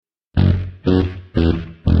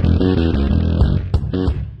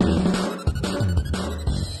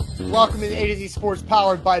Welcome to the A to Z Sports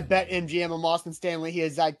powered by BetMGM. I'm Austin Stanley. He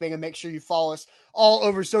is Zach Bingham. Make sure you follow us all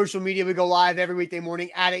over social media. We go live every weekday morning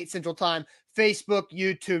at 8 Central Time. Facebook,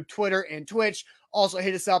 YouTube, Twitter, and Twitch. Also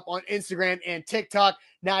hit us up on Instagram and TikTok.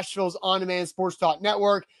 Nashville's on-demand sports talk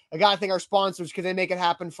network. I got to thank our sponsors because they make it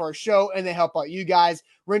happen for our show and they help out you guys.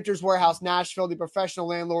 Renters Warehouse Nashville, the professional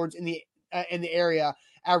landlords in the area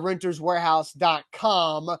at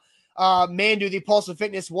renterswarehouse.com. Mandu, the Pulse of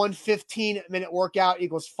Fitness, 1 15-minute workout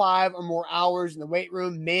equals 5 or more hours in the weight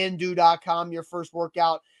room. Mandu.com. Your first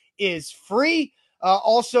workout is free.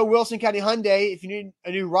 Also, Wilson County Hyundai. If you need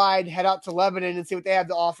a new ride, head out to Lebanon and see what they have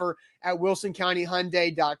to offer at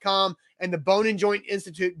wilsoncountyhyundai.com. And the Bone and Joint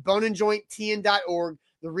Institute, boneandjointtn.org,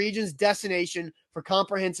 the region's destination for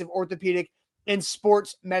comprehensive orthopedic and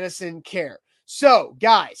sports medicine care. So,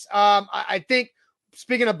 guys, I think,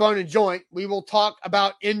 speaking of bone and joint, we will talk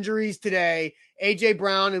about injuries today. A.J.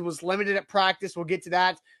 Brown was limited at practice. We'll get to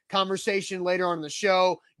that conversation later on in the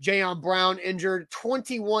show. Jayon Brown injured.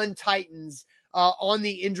 21 Titans on the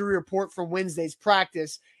injury report from Wednesday's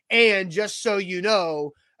practice. And just so you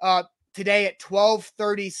know, today at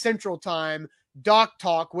 12:30 Central Time, Doc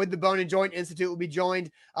Talk with the Bone and Joint Institute will be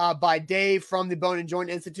joined by Dave from the Bone and Joint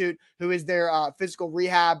Institute, who is their physical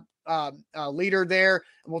rehab leader there.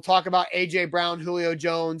 And we'll talk about A.J. Brown, Julio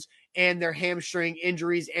Jones, and their hamstring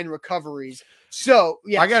injuries and recoveries. So,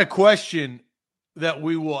 yeah. I got a question that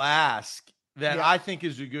we will ask that I think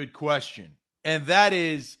is a good question. And that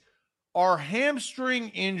is, are hamstring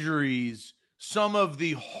injuries some of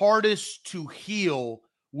the hardest to heal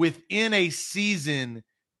within a season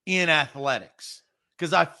in athletics?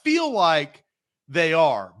 Because I feel like they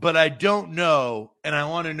are, but I don't know, and I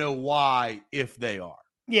want to know why if they are.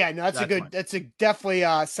 Yeah, no, that's definitely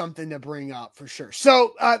something to bring up for sure.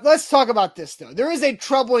 So let's talk about this, though. There is a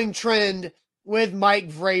troubling trend with Mike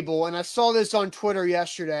Vrabel, and I saw this on Twitter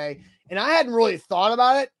yesterday, and I hadn't really thought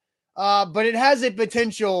about it, but it has a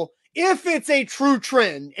potential, if it's a true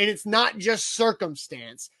trend, and it's not just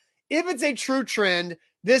circumstance, if it's a true trend,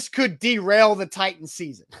 this could derail the Titans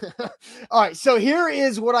season. All right, so here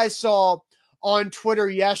is what I saw on Twitter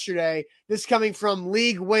yesterday. This coming from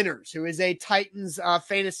League Winners, who is a Titans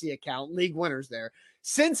fantasy account. League Winners there.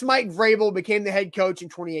 Since Mike Vrabel became the head coach in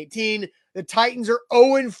 2018, the Titans are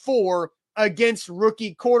 0-4 against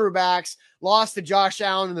rookie quarterbacks. Lost to Josh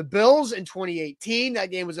Allen and the Bills in 2018.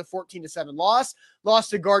 That game was a 14-7 loss.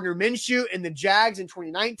 Lost to Gardner Minshew and the Jags in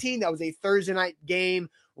 2019. That was a Thursday night game,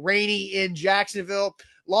 rainy in Jacksonville.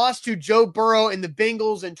 Lost to Joe Burrow and the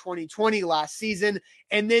Bengals in 2020 last season.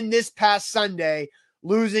 And then this past Sunday,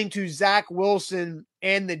 losing to Zach Wilson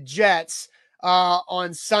and the Jets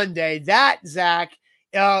on Sunday. That, Zach,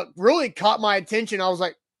 really caught my attention. I was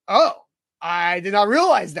like, oh, I did not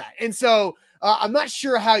realize that. And so I'm not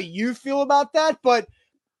sure how you feel about that, but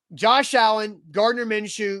Josh Allen, Gardner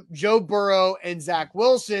Minshew, Joe Burrow, and Zach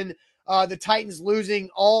Wilson, the Titans losing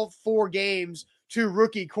all 4 games to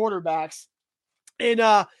rookie quarterbacks. And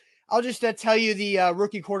I'll just tell you the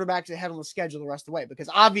rookie quarterbacks that have on the schedule the rest of the way, because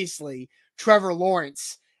obviously Trevor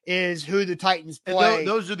Lawrence is who the Titans play. And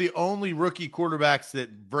those are the only rookie quarterbacks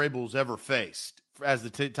that Vrabel's ever faced as the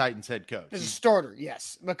Titans head coach. As a starter,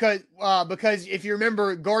 yes. Because if you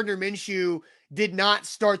remember, Gardner Minshew did not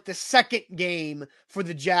start the second game for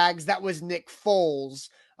the Jags. That was Nick Foles.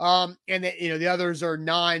 And the others are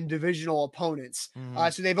non-divisional opponents. Mm-hmm.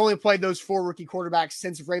 So they've only played those 4 rookie quarterbacks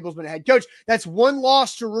since Vrabel's been a head coach. That's 1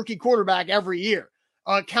 loss to a rookie quarterback every year,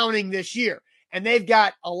 counting this year. And they've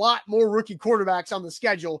got a lot more rookie quarterbacks on the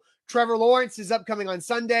schedule. Trevor Lawrence is upcoming on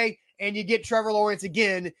Sunday, and you get Trevor Lawrence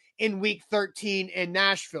again in Week 13 in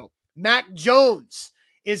Nashville. Mac Jones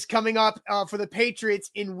is coming up for the Patriots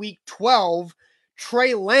in Week 12.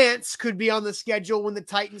 Trey Lance could be on the schedule when the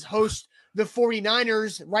Titans host the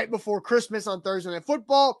 49ers right before Christmas on Thursday Night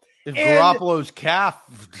Football. If Garoppolo's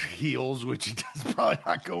calf heals, which he does probably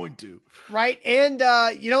not going to. Right, and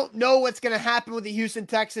you don't know what's going to happen with the Houston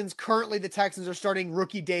Texans. Currently, the Texans are starting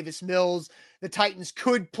rookie Davis Mills. The Titans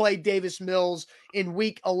could play Davis Mills in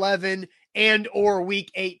Week 11 and or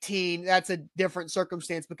Week 18. That's a different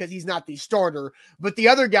circumstance because he's not the starter. But the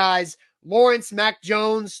other guys, Lawrence, Mac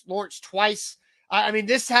Jones, Lawrence twice. I mean,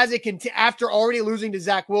 this has after already losing to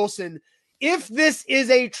Zach Wilson. If this is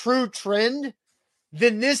a true trend,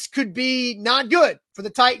 then this could be not good for the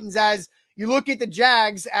Titans, as you look at the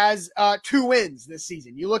Jags as 2 wins this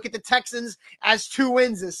season. You look at the Texans as 2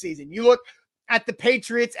 wins this season. You look at the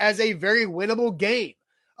Patriots as a very winnable game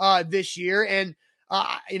this year. And,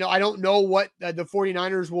 I don't know what the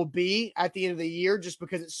 49ers will be at the end of the year just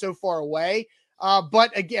because it's so far away.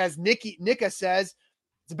 But again, as Nika says,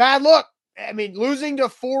 it's a bad look. I mean, losing to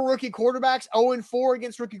 4 rookie quarterbacks, 0-4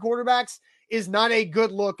 against rookie quarterbacks, is not a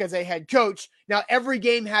good look as a head coach. Now, every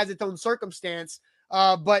game has its own circumstance,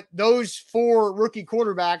 but those 4 rookie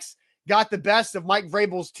quarterbacks got the best of Mike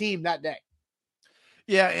Vrabel's team that day.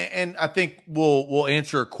 Yeah, and I think we'll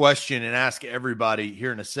answer a question and ask everybody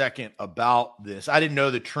here in a second about this. I didn't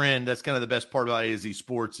know the trend. That's kind of the best part about AZ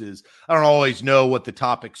Sports is I don't always know what the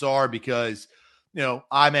topics are because,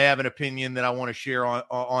 I may have an opinion that I want to share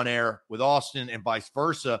on air with Austin and vice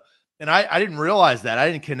versa. And I didn't realize that.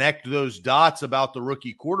 I didn't connect those dots about the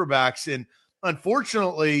rookie quarterbacks. And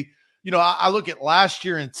unfortunately, I look at last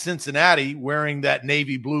year in Cincinnati wearing that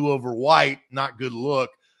navy blue over white, not good look.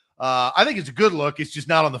 I think it's a good look. It's just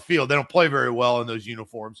not on the field. They don't play very well in those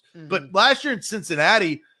uniforms. Mm-hmm. But last year in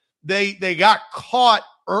Cincinnati, they got caught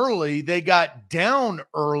early. They got down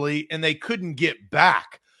early, and they couldn't get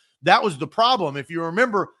back. That was the problem. If you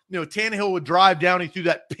remember, Tannehill would drive down. He threw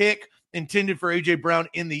that pick intended for A.J. Brown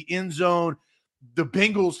in the end zone. The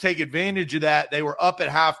Bengals take advantage of that. They were up at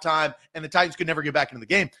halftime, and the Titans could never get back into the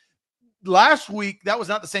game. Last week, that was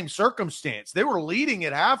not the same circumstance. They were leading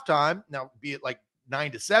at halftime. Now, be it like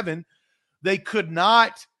 9-7, they could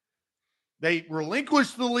not. They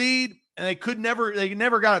relinquished the lead, and they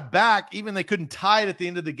never got it back. Even they couldn't tie it at the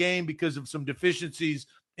end of the game because of some deficiencies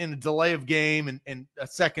in a delay of game and a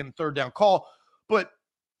second and third down call. But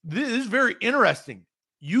this is very interesting.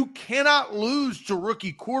 You cannot lose to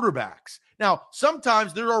rookie quarterbacks. Now,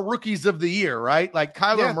 sometimes there are rookies of the year, right? Like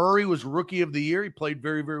Kyler Murray was rookie of the year. He played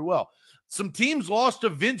very, very well. Some teams lost to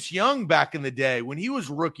Vince Young back in the day when he was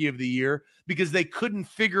rookie of the year because they couldn't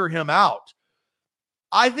figure him out.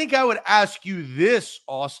 I think I would ask you this,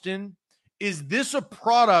 Austin. Is this a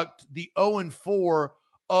product, the 0-4,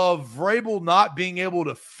 of Vrabel not being able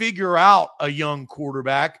to figure out a young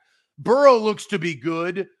quarterback? Burrow looks to be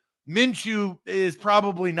good. Minshew is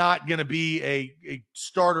probably not going to be a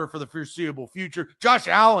starter for the foreseeable future. Josh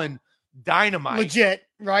Allen, dynamite. Legit,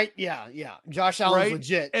 right? Yeah. Josh Allen's right?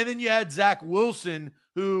 Legit. And then you had Zach Wilson,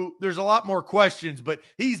 who there's a lot more questions, but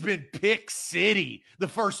he's been pick city the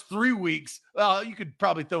first 3 weeks. Well, you could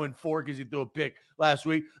probably throw in 4 because he threw a pick last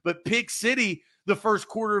week, but pick city the first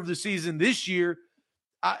quarter of the season this year.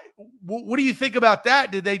 What do you think about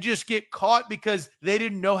that? Did they just get caught because they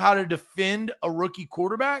didn't know how to defend a rookie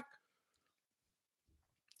quarterback?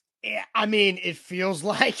 Yeah, I mean, it feels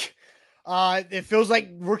like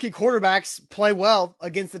rookie quarterbacks play well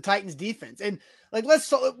against the Titans defense. And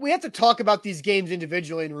we have to talk about these games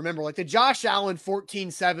individually and remember, like the Josh Allen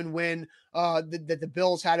 14-7 win that the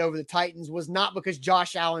Bills had over the Titans was not because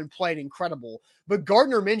Josh Allen played incredible, but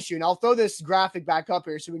Gardner Minshew, and I'll throw this graphic back up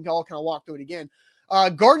here so we can all kind of walk through it again.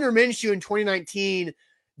 Gardner Minshew in 2019,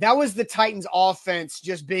 that was the Titans offense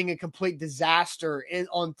just being a complete disaster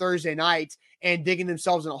on Thursday night and digging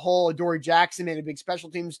themselves in a hole. Adoree Jackson made a big special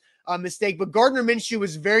teams mistake, but Gardner Minshew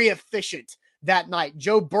was very efficient that night.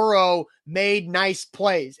 Joe Burrow made nice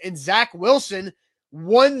plays, and Zach Wilson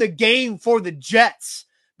won the game for the Jets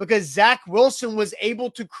because Zach Wilson was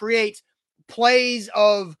able to create plays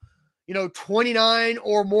of 29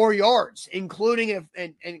 or more yards, including a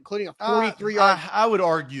 43-yard. I would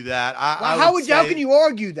argue that. How can you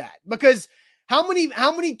argue that? Because how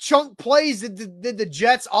many chunk plays did the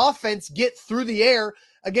Jets offense get through the air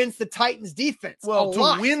against the Titans defense? Well,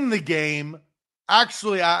 to win the game,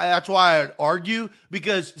 actually, that's why I'd argue,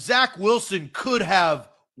 because Zach Wilson could have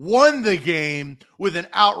won the game with an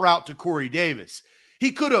out route to Corey Davis.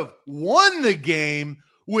 He could have won the game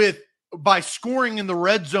by scoring in the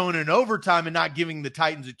red zone in overtime and not giving the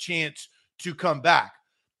Titans a chance to come back.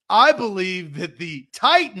 I believe that the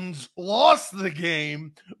Titans lost the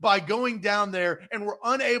game by going down there and were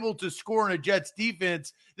unable to score in a Jets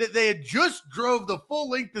defense that they had just drove the full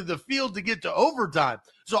length of the field to get to overtime.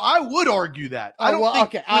 So I would argue that.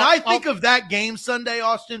 I think of that game Sunday,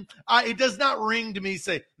 Austin, it does not ring to me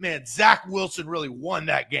say, man, Zach Wilson really won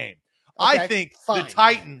that game. Okay, I think the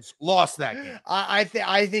Titans lost that game. I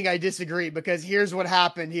think I disagree because here's what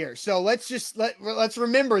happened here. So let's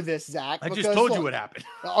remember this, Zach. I just told you what happened.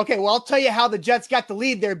 Okay, well, I'll tell you how the Jets got the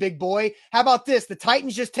lead there, big boy. How about this? The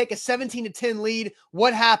Titans just take a 17-10 lead.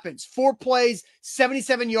 What happens? 4 plays,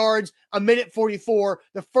 77 yards, a minute 44.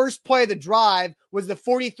 The first play of the drive was the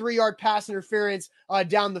 43-yard pass interference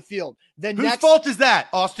down the field. Whose fault is that,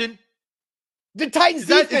 Austin? The Titans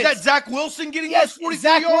defense. Is that Zach Wilson getting those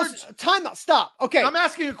 43 yards? Timeout. Stop. Okay. I'm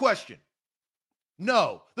asking you a question.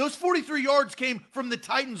 No. Those 43 yards came from the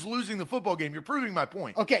Titans losing the football game. You're proving my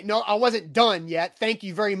point. Okay, no, I wasn't done yet. Thank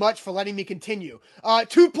you very much for letting me continue.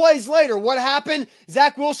 2 plays later, what happened?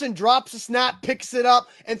 Zach Wilson drops a snap, picks it up,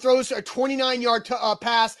 and throws a 29-yard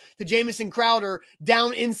pass to Jamison Crowder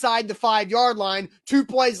down inside the 5-yard line. 2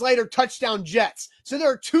 plays later, touchdown Jets. So there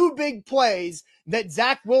are 2 big plays that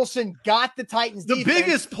Zach Wilson got the Titans defense. The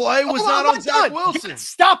biggest play was not on Zach Wilson.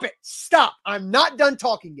 Stop it. Stop. I'm not done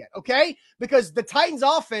talking yet, okay? Because the Titans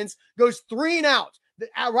offense goes 3 and out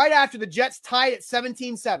right after the Jets tied at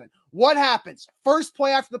 17-7. What happens? First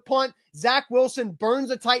play after the punt, Zach Wilson burns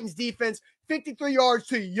the Titans defense 53 yards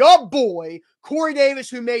to your boy, Corey Davis,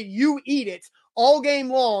 who made you eat it all game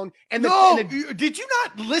long. And did you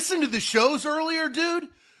not listen to the shows earlier, dude?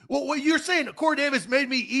 Well, what you're saying, Corey Davis made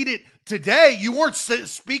me eat it today. You weren't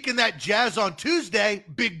speaking that jazz on Tuesday,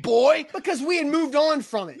 big boy. Because we had moved on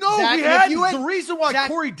from it. No, Zach, we hadn't. The reason why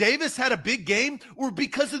Corey Davis had a big game were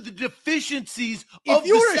because of the deficiencies of the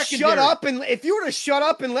secondary. If you were to shut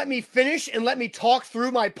up and let me finish and let me talk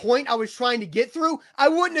through my point I was trying to get through, I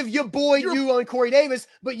wouldn't have you on Corey Davis,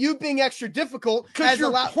 but you being extra difficult. Because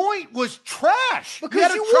your point was trash.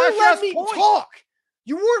 Because you weren't letting me talk.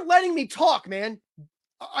 You weren't letting me talk, man.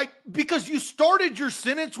 Because you started your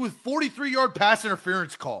sentence with 43-yard pass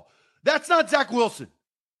interference call. That's not Zach Wilson.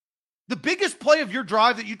 The biggest play of your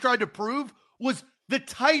drive that you tried to prove was the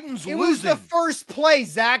Titans losing. It was the first play,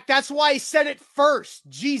 Zach. That's why I said it first.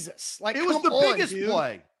 Jesus. It was the biggest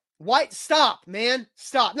play. Why? Stop, man.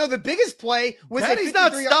 Stop. No, the biggest play was Daddy's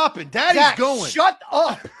not stopping. Daddy's Zach, going. Shut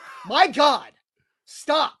up. My God.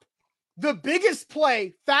 Stop. The biggest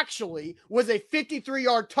play, factually, was a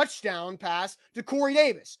 53-yard touchdown pass to Corey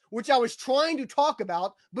Davis, which I was trying to talk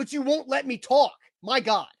about, but you won't let me talk. My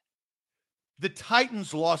God. The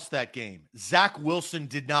Titans lost that game. Zach Wilson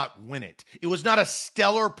did not win it. It was not a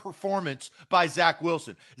stellar performance by Zach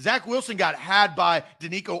Wilson. Zach Wilson got had by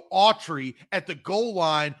Danico Autry at the goal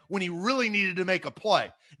line when he really needed to make a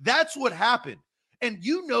play. That's what happened. And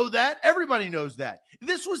you know that. Everybody knows that.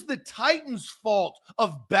 This was the Titans' fault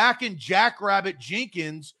of backing Jackrabbit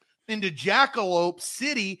Jenkins into Jackalope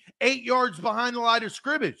City 8 yards behind the line of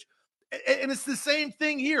scrimmage. And it's the same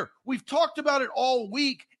thing here. We've talked about it all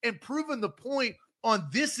week and proven the point on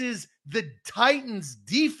this is the Titans'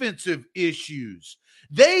 defensive issues.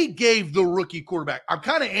 They gave the rookie quarterback. I'm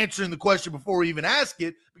kind of answering the question before we even ask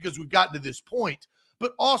it because we've gotten to this point.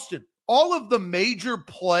 But Austin, all of the major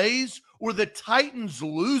plays were the Titans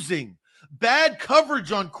losing. Bad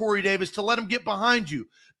coverage on Corey Davis to let him get behind you.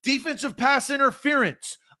 Defensive pass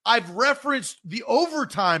interference. I've referenced the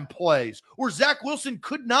overtime plays where Zach Wilson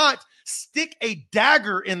could not stick a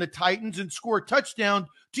dagger in the Titans and score a touchdown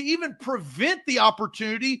to even prevent the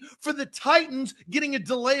opportunity for the Titans getting a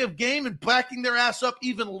delay of game and backing their ass up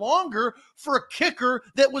even longer for a kicker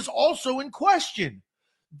that was also in question.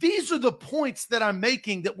 These are the points that I'm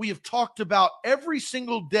making that we have talked about every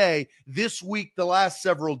single day this week, the last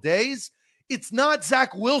several days. It's not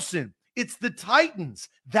Zach Wilson. It's the Titans.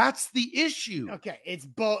 That's the issue. Okay, it's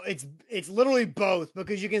both. It's literally both,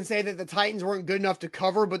 because you can say that the Titans weren't good enough to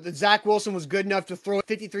cover, but the Zach Wilson was good enough to throw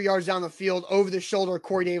 53 yards down the field over the shoulder of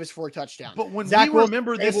Corey Davis for a touchdown. But when we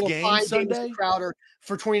remember this game Sunday, Crowder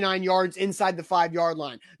for 29 yards inside the 5-yard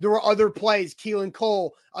line. There were other plays. Keelan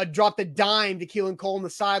Cole dropped a dime to Keelan Cole on the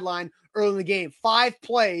sideline early in the game. 5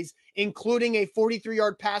 plays, including a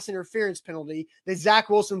 43-yard pass interference penalty that Zach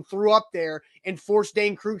Wilson threw up there and forced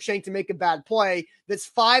Dane Cruikshank to make a bad play. That's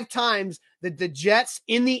 5 times that the Jets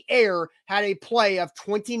in the air had a play of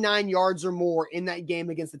 29 yards or more in that game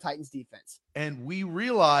against the Titans defense. And we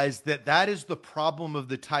realized that is the problem of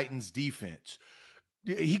the Titans defense.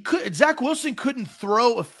 Zach Wilson couldn't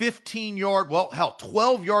throw a 15-yard,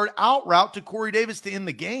 12-yard out route to Corey Davis to end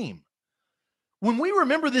the game. When we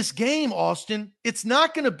remember this game, Austin, it's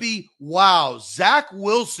not going to be, wow, Zach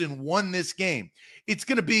Wilson won this game. It's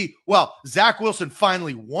going to be, well, Zach Wilson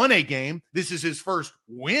finally won a game. This is his first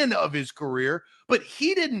win of his career, but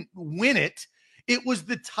he didn't win it. It was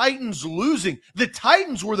the Titans losing. The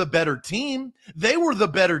Titans were the better team. They were the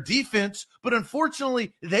better defense, but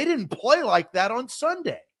unfortunately, they didn't play like that on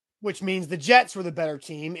Sunday. Which means the Jets were the better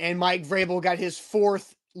team, and Mike Vrabel got his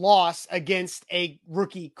 4th loss against a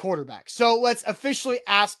rookie quarterback. So let's officially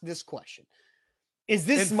ask this question. Is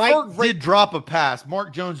this and Mike Vrabel did drop a pass?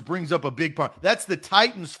 Mark Jones brings up a big part. That's the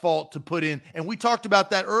Titans' fault to put in, and we talked about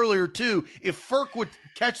that earlier too. If Ferk would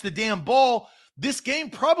catch the damn ball, this game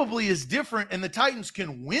probably is different, and the Titans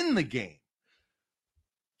can win the game.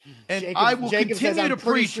 And I will continue to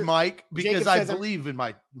preach, sure, Mike, because I believe in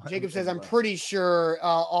my. Jacob says, I'm pretty sure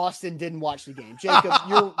Austin didn't watch the game. Jacob,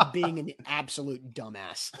 you're being an absolute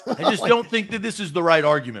dumbass. I just don't think that this is the right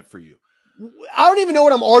argument for you. I don't even know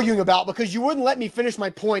what I'm arguing about because you wouldn't let me finish my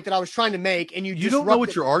point that I was trying to make, and you don't know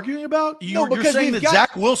what you're arguing about. You're saying that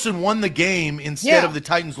Zach Wilson won the game instead of the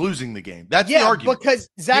Titans losing the game. That's the argument. Because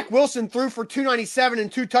Zach Wilson threw for 297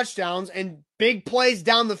 and 2 touchdowns and big plays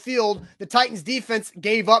down the field. The Titans defense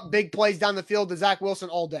gave up big plays down the field to Zach Wilson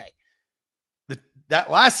all day. That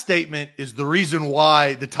last statement is the reason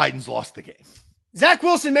why the Titans lost the game. Zach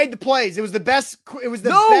Wilson made the plays. It was the best.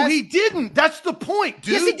 He didn't. That's the point,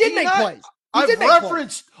 dude. Yes, he did make plays. I've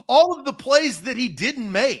referenced all of the plays that he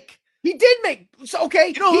didn't make. He did make. So,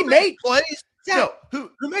 okay. You know who made plays? No,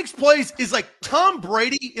 who makes plays is like Tom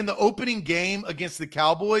Brady in the opening game against the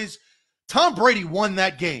Cowboys. Tom Brady won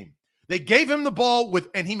that game. They gave him the ball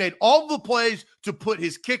and he made all the plays to put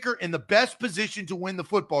his kicker in the best position to win the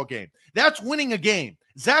football game. That's winning a game.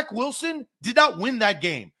 Zach Wilson did not win that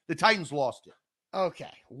game. The Titans lost it.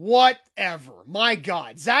 Okay, whatever. My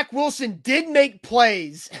God. Zach Wilson did make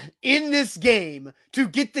plays in this game to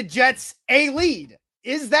get the Jets a lead.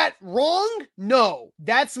 Is that wrong? No,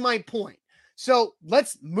 that's my point. So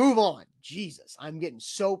let's move on. Jesus, I'm getting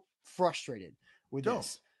so frustrated with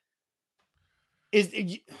this.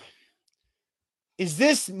 Is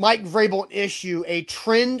this Mike Vrabel issue a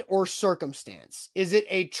trend or circumstance? Is it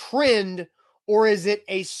a trend or is it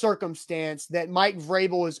a circumstance that Mike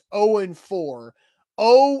Vrabel is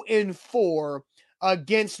 0-4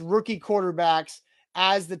 against rookie quarterbacks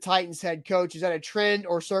as the Titans head coach? Is that a trend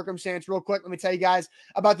or circumstance? Real quick, let me tell you guys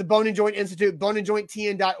about the Bone and Joint Institute,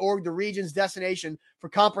 boneandjointtn.org, the region's destination for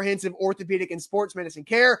comprehensive orthopedic and sports medicine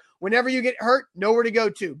care. Whenever you get hurt, know where to go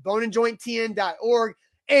to, boneandjointtn.org,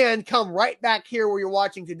 and come right back here where you're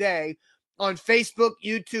watching today on Facebook,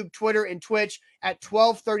 YouTube, Twitter, and Twitch at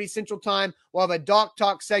 12:30 Central Time. We'll have a Doc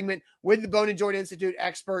Talk segment with the Bone and Joint Institute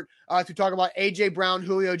expert to talk about A.J. Brown,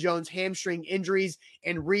 Julio Jones, hamstring injuries,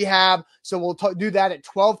 and rehab. So we'll do that at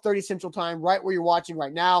 12:30 Central Time, right where you're watching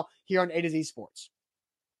right now here on A to Z Sports.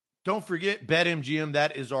 Don't forget BetMGM.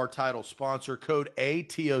 That is our title sponsor. Code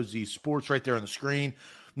ATOZ Sports right there on the screen.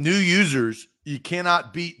 New users, you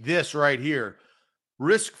cannot beat this right here.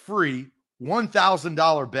 Risk-free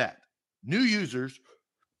 $1,000 bet. New users,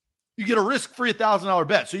 you get a risk-free $1,000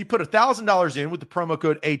 bet. So you put $1,000 in with the promo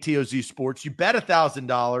code ATOZ Sports. You bet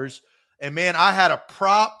 $1,000. And, man, I had a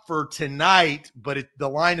prop for tonight, but the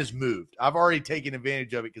line has moved. I've already taken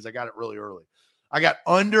advantage of it because I got it really early. I got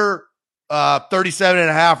under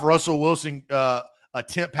 37.5 Russell Wilson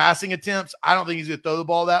passing attempts. I don't think he's going to throw the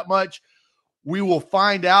ball that much. We will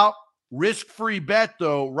find out. Risk-free bet,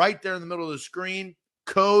 though, right there in the middle of the screen.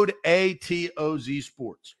 Code ATOZ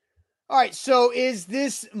Sports. All right, so is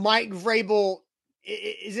this Mike Vrabel,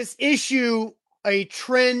 is this issue a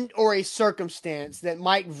trend or a circumstance that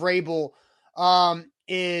Mike Vrabel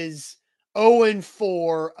is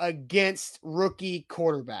 0-4 against rookie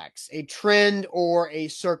quarterbacks? A trend or a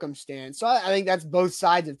circumstance? So I think that's both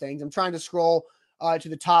sides of things. I'm trying to scroll to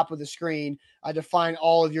the top of the screen to find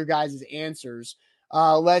all of your guys' answers.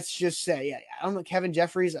 Let's just say, I don't know, Kevin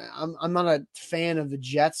Jeffries, I'm not a fan of the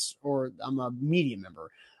Jets, or I'm a media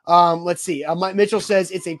member. Let's see. Mitchell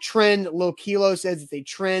says it's a trend. Lil Kilo says it's a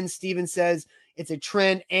trend. Steven says it's a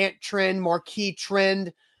trend. Ant trend. Marquee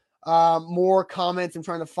trend. More comments I'm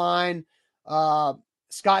trying to find.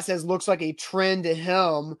 Scott says looks like a trend to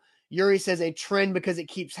him. Yuri says a trend because it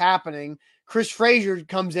keeps happening. Chris Frazier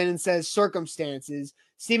comes in and says circumstances.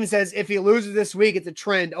 Steven says if he loses this week, it's a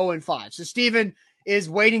trend, 0-5. So Steven is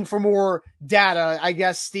waiting for more data. I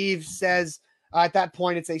guess Steve says at that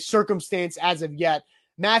point it's a circumstance as of yet.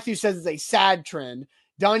 Matthew says it's a sad trend.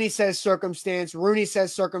 Donnie says circumstance. Rooney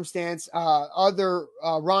says circumstance.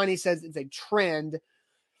 Ronnie says it's a trend.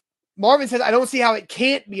 Marvin says, I don't see how it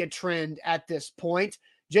can't be a trend at this point.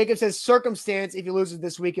 Jacob says circumstance. If he loses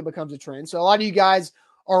this week, it becomes a trend. So a lot of you guys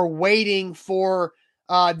are waiting for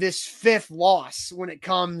this fifth loss when it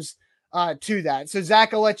comes to that. So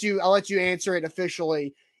Zach, I'll let you answer it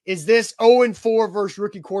officially. Is this 0-4 versus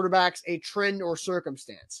rookie quarterbacks a trend or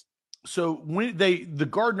circumstance? So when the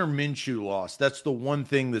Gardner Minshew loss, that's the one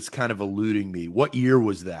thing that's kind of eluding me. What year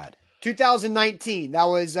was that? 2019. That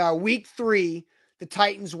was week 3. The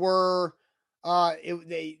Titans were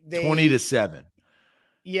they 20-7.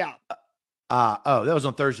 Yeah. That was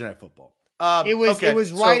on Thursday Night Football. It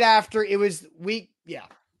was right after it was week. Yeah.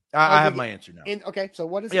 I have my answer now. Okay. So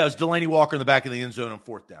what is it? Yeah, it was Delaney Walker in the back of the end zone on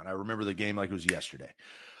 4th down. I remember the game like it was yesterday.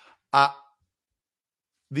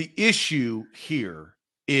 The issue here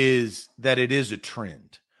is that it is a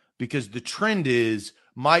trend, because the trend is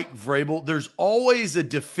Mike Vrabel, there's always a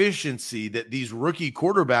deficiency that these rookie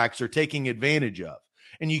quarterbacks are taking advantage of.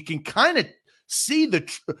 And you can kind of see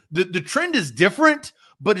the trend is different,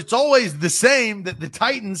 but it's always the same, that the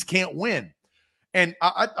Titans can't win. And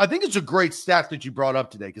I think it's a great stat that you brought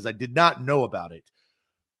up today, because I did not know about it.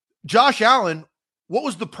 Josh Allen, what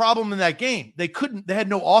was the problem in that game? They had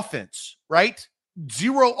no offense, right?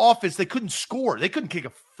 Zero offense. They couldn't score. They couldn't kick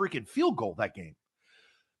a freaking field goal that game.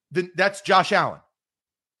 Then that's Josh Allen.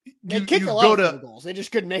 They kicked a lot of field goals. They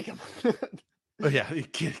just couldn't make them. Yeah,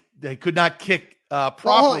 they could not kick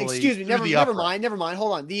properly. Excuse me. Never mind.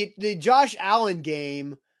 Hold on. The Josh Allen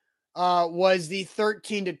game was the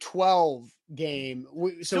 13-12 game.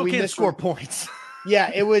 So we can't score points.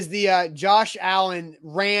 Yeah, it was the Josh Allen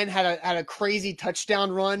had a crazy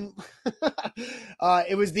touchdown run.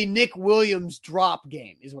 It was the Nick Williams drop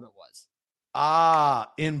game, is what it was.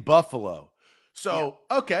 In Buffalo. So,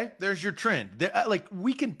 yeah. Okay, there's your trend.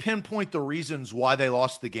 We can pinpoint the reasons why they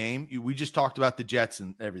lost the game. We just talked about the Jets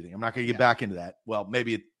and everything. I'm not going to get back into that. Well,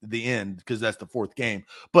 maybe at the end, because that's the fourth game.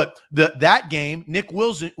 But that game, Nick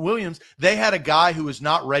Williams, they had a guy who was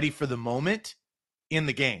not ready for the moment in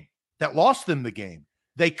the game that lost them the game.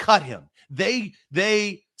 They cut him.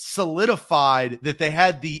 They solidified that they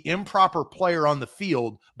had the improper player on the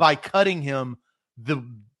field by cutting him the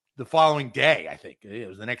following day. I think it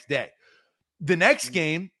was the next day. The next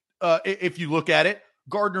game, if you look at it,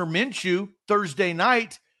 Gardner Minshew, Thursday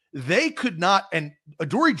night, they could not, and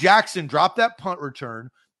Adoree Jackson dropped that punt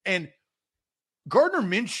return, and Gardner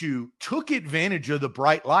Minshew took advantage of the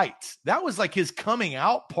bright lights. That was like his coming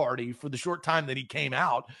out party for the short time that he came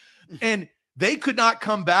out, and they could not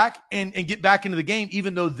come back and get back into the game,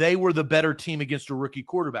 even though they were the better team against a rookie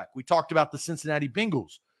quarterback. We talked about the Cincinnati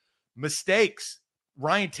Bengals. Mistakes.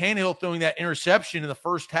 Ryan Tannehill throwing that interception in the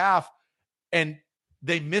first half, and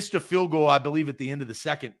they missed a field goal, I believe, at the end of the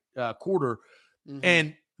second quarter,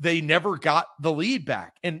 and they never got the lead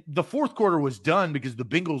back. And the fourth quarter was done because the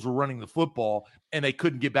Bengals were running the football, and they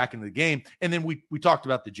couldn't get back into the game. And then we talked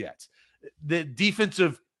about the Jets. The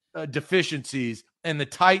defensive deficiencies and the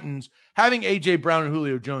Titans having A.J. Brown and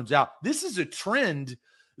Julio Jones out. This is a trend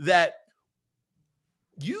that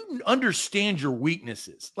you understand your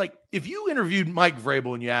weaknesses. Like, if you interviewed Mike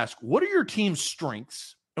Vrabel and you ask, what are your team's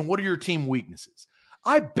strengths and what are your team weaknesses?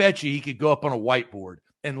 I bet you he could go up on a whiteboard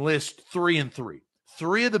and list 3 and 3.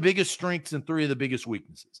 3 of the biggest strengths and 3 of the biggest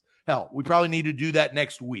weaknesses. Hell, we probably need to do that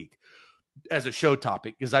next week as a show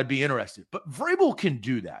topic, because I'd be interested. But Vrabel can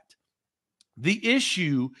do that. The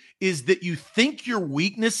issue is that you think your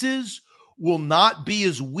weaknesses will not be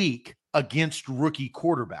as weak against rookie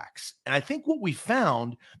quarterbacks. And I think what we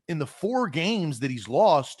found in the 4 games that he's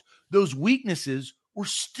lost, those weaknesses were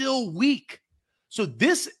still weak. So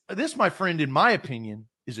this, my friend, in my opinion,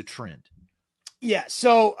 is a trend. Yeah.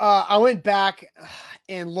 So I went back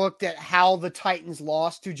and looked at how the Titans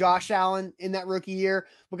lost to Josh Allen in that rookie year,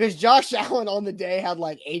 because Josh Allen on the day had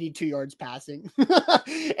like 82 yards passing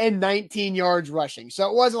and 19 yards rushing. So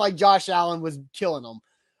it wasn't like Josh Allen was killing them.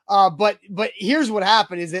 But here's what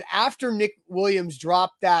happened is that after Nick Williams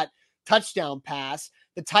dropped that touchdown pass,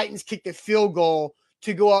 the Titans kicked a field goal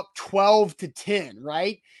to go up 12-10,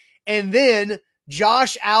 right? And then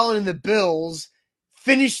Josh Allen and the Bills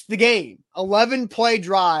finished the game. 11-play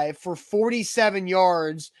drive for 47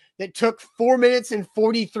 yards that took 4 minutes and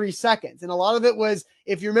 43 seconds. And a lot of it was,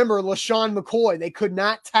 if you remember, LaShawn McCoy. They could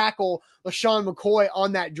not tackle LaShawn McCoy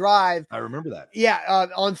on that drive. I remember that. Yeah,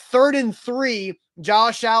 on 3rd and 3,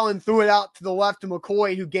 Josh Allen threw it out to the left to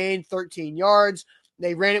McCoy, who gained 13 yards.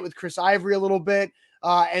 They ran it with Chris Ivory a little bit.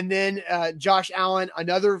 And then Josh Allen,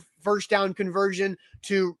 another first down conversion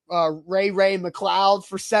to Ray McLeod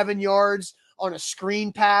for 7 yards on a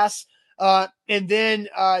screen pass. And then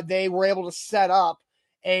they were able to set up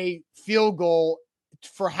a field goal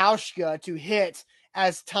for Hauschka to hit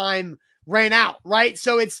as time ran out, right?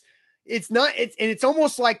 So it's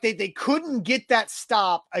almost like they couldn't get that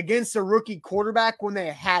stop against a rookie quarterback when they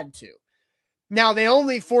had to. Now, they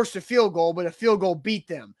only forced a field goal, but a field goal beat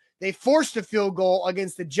them. They forced a field goal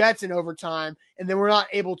against the Jets in overtime, and they were not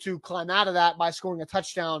able to climb out of that by scoring a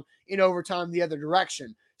touchdown in overtime the other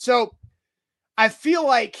direction. So I feel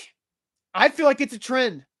like it's a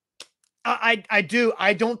trend. I do.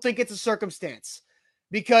 I don't think it's a circumstance,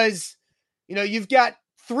 because, you've got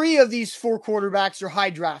 3 of these 4 quarterbacks are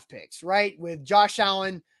high draft picks, right? With Josh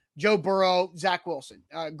Allen, Joe Burrow, Zach Wilson,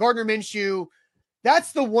 Gardner Minshew.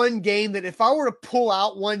 That's the one game that if I were to pull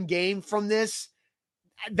out one game from this,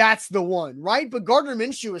 that's the one, right? But Gardner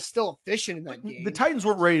Minshew is still efficient in that game. The Titans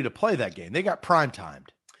weren't ready to play that game. They got prime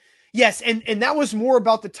timed. Yes, and that was more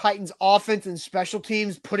about the Titans' offense and special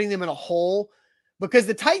teams putting them in a hole. because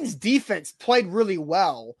the Titans defense played really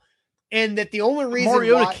well. And that the only reason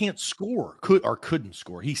Mariota why can't score, couldn't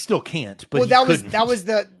score. He still can't, but well, he couldn't.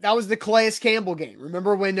 that was the Calais Campbell game.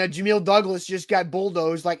 Remember when Jamil Douglas just got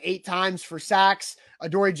bulldozed like 8 times for sacks?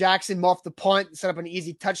 Adoree Jackson muffed the punt and set up an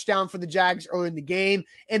easy touchdown for the Jags early in the game.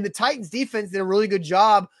 And the Titans defense did a really good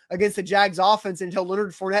job against the Jags offense until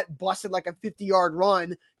Leonard Fournette busted like a 50-yard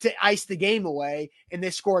run to ice the game away, and they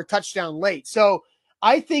score a touchdown late. So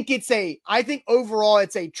I think overall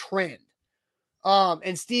it's a trend.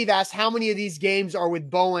 And Steve asked how many of these games are with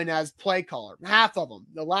Bowen as play caller. Half of them.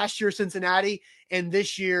 The last year Cincinnati and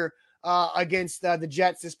this year against the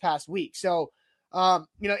Jets this past week. So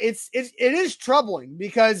it is troubling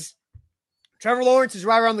because Trevor Lawrence is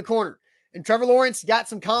right around the corner, and Trevor Lawrence got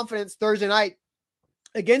some confidence Thursday night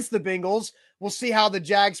against the Bengals. We'll see how the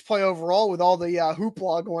Jags play overall with all the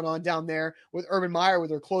hoopla going on down there with Urban Meyer with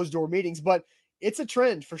their closed door meetings, but it's a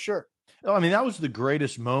trend for sure. I mean, that was the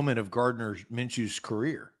greatest moment of Gardner Minshew's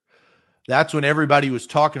career. That's when everybody was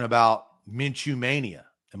talking about Minshew mania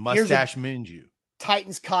and mustache Minshew.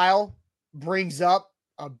 Titans Kyle brings up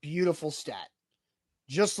a beautiful stat.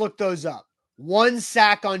 Just look those up. 1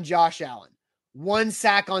 sack on Josh Allen, 1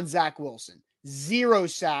 sack on Zach Wilson, 0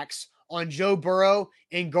 sacks on Joe Burrow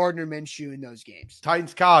and Gardner Minshew in those games.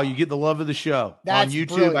 Titans Kyle, you get the love of the show. That's on YouTube.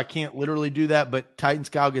 Brilliant. I can't literally do that, but Titans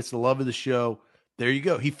Kyle gets the love of the show. There you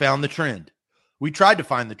go. He found the trend. We tried to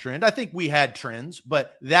find the trend. I think we had trends,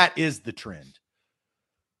 but that is the trend.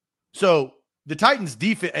 So the Titans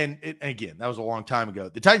defense, and again, that was a long time ago.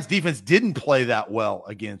 The Titans defense didn't play that well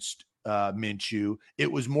against Minshew.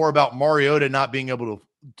 It was more about Mariota not being able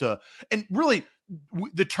to, and really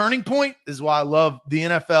the turning point is why I love the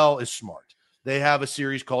NFL is smart. They have a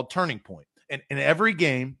series called Turning Point, and in every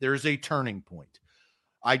game there's a turning point.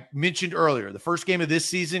 I mentioned earlier, the first game of this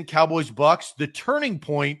season, Cowboys-Bucks, the turning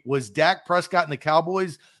point was Dak Prescott and the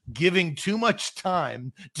Cowboys giving too much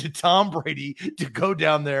time to Tom Brady to go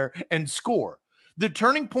down there and score. The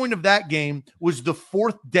turning point of that game was the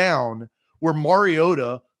 4th down where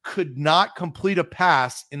Mariota could not complete a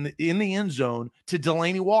pass in the end zone to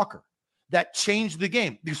Delaney Walker. That changed the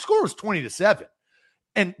game. The score was 20-7.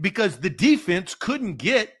 And because the defense couldn't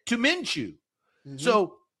get to Minshew. Mm-hmm.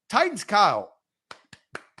 So Titans Kyle,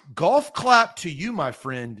 golf clap to you, my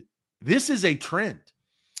friend. This is a trend.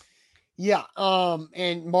 Yeah.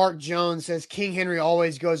 And Mark Jones says King Henry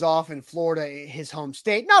always goes off in Florida, his home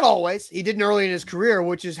state. Not always. He didn't early in his career,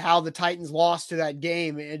 which is how the Titans lost to that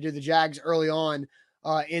game and to the Jags early on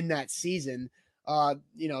in that season.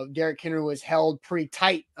 Derrick Henry was held pretty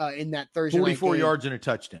tight in that Thursday night game. 44 yards and a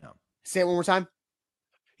touchdown. Say it one more time.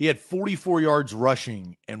 He had 44 yards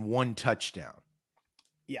rushing and 1 touchdown.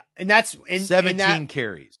 Yeah, and that's 17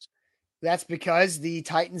 carries. That's because the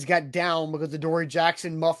Titans got down because Adoree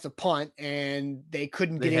Jackson muffed the punt and they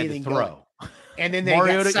couldn't get anything going. And then they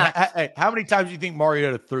got sacked. Hey, how many times do you think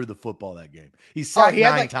Mariota threw the football that game? He sacked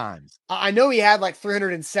 9 times. I know he had like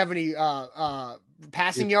 370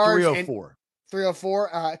 passing yards. 304.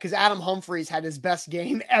 304. Because Adam Humphries had his best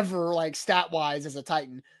game ever, like stat wise, as a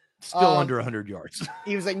Titan. Still under 100 yards.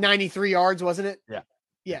 He was like 93 yards, wasn't it? Yeah.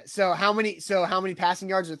 Yeah. So how many passing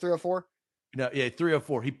yards are 304? No, yeah,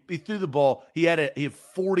 304. He threw the ball. He had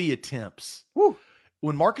 40 attempts. Woo.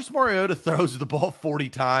 When Marcus Mariota throws the ball 40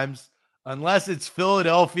 times, unless it's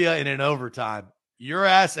Philadelphia in an overtime, your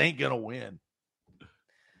ass ain't gonna win.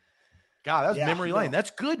 God, that's memory lane.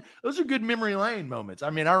 That's good. Those are good memory lane moments.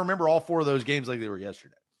 I mean, I remember all 4 of those games like they were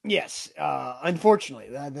yesterday. Yes. Unfortunately,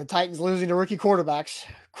 the Titans losing to rookie quarterbacks.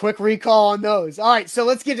 Quick recall on those. All right, so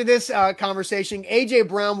let's get to this conversation. A.J.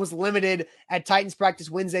 Brown was limited at Titans practice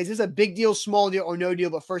Wednesdays. This is a big deal, small deal, or no deal,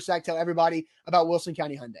 but first, Zach, tell everybody about Wilson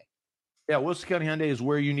County Hyundai. Yeah, Wilson County Hyundai is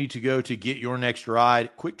where you need to go to get your next ride.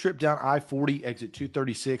 Quick trip down I-40, exit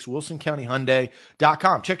 236,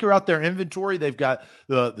 WilsonCountyHyundai.com. Check out their inventory. They've got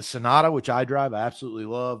the Sonata, which I drive. I absolutely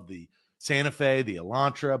love the Santa Fe, the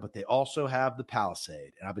Elantra, but they also have the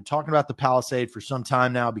Palisade. And I've been talking about the Palisade for some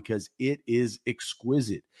time now because it is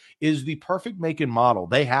exquisite. It is the perfect make and model.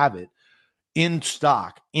 They have it in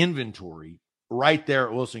stock, inventory, right there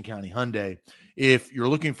at Wilson County Hyundai. If you're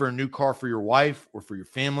looking for a new car for your wife or for your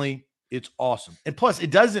family, it's awesome. And plus,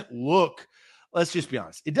 it doesn't look, let's just be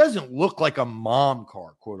honest, it doesn't look like a mom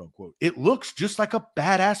car, quote unquote. It looks just like a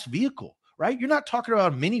badass vehicle. Right? You're not talking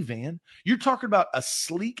about a minivan. You're talking about a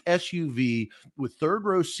sleek SUV with 3rd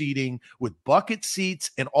row seating, with bucket seats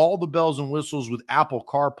and all the bells and whistles with Apple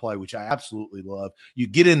CarPlay, which I absolutely love. You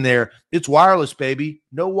get in there, it's wireless, baby.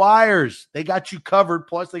 No wires. They got you covered.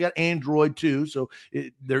 Plus, they got Android too, so they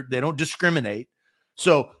don't discriminate.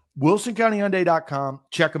 So, WilsonCountyHyundai.com.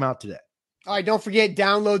 Check them out today. All right, don't forget,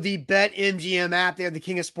 download the BetMGM app. They're the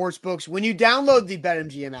king of sportsbooks. When you download the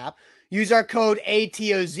BetMGM app, use our code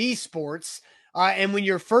ATOZ Sports. And when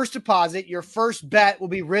your first deposit, your first bet will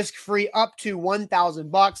be risk-free up to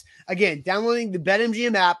 $1,000. Again, downloading the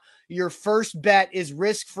BetMGM app, your first bet is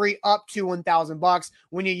risk-free up to $1,000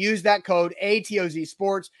 when you use that code ATOZ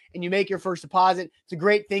Sports and you make your first deposit. It's a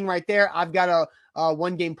great thing right there. I've got a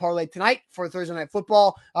one-game parlay tonight for Thursday Night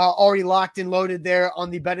Football, already locked and loaded there on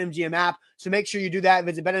the BetMGM app. So make sure you do that.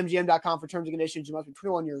 Visit BetMGM.com for terms and conditions. You must be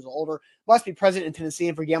 21 years or older, must be present in Tennessee,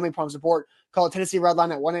 and for gambling problem support, call Tennessee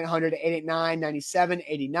Redline at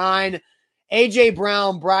 1-800-889-9789. A.J.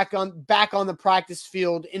 Brown back on the practice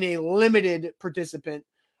field in a limited participant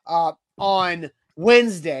on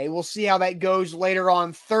Wednesday. We'll see how that goes later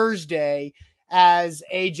on Thursday as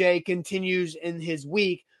A.J. continues in his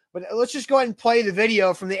week. But let's just go ahead and play the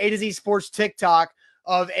video from the A to Z Sports TikTok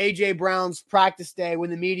of A.J. Brown's practice day when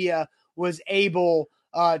the media was able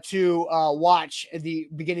to watch at the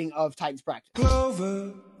beginning of Titans practice.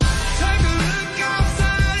 Clover, take a look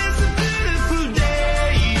outside, it's a beautiful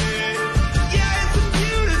day, yeah, it's a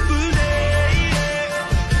beautiful day,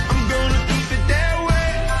 I'm gonna keep it that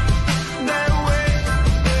way, yeah.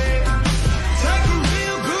 Take a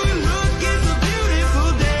real good look, it's a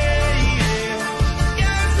beautiful day,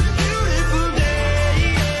 yeah, it's a beautiful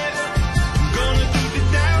day, I'm gonna keep it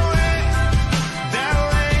that way, yeah.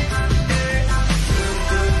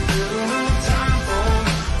 Time for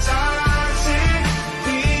toxic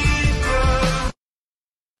people.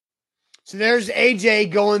 So there's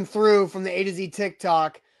AJ going through from the A to Z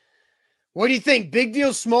TikTok. What do you think? Big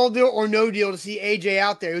deal, small deal, or no deal to see AJ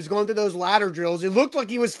out there? He was going through those ladder drills. It looked like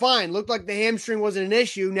he was fine. Looked like the hamstring wasn't an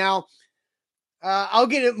issue. Now, I'll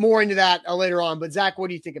get more into that later on. But Zach, what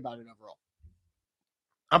do you think about it overall?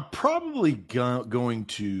 I'm probably going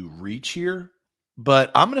to reach here, but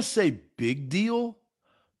I'm going to say big deal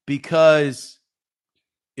because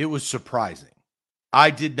it was surprising.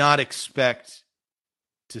 I did not expect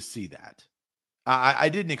to see that. I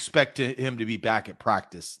didn't expect him to be back at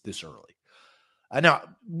practice this early. Now,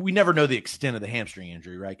 we never know the extent of the hamstring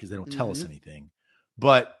injury, right? Because they don't tell us anything.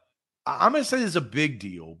 But I'm going to say this is a big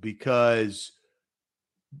deal because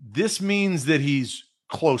this means that he's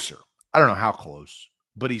closer. I don't know how close,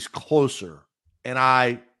 but he's closer. And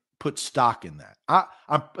I put stock in that.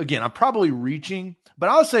 I'm probably reaching, but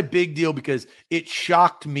I'll say big deal because it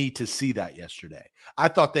shocked me to see that yesterday. I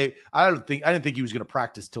didn't think he was going to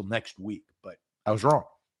practice till next week, but I was wrong.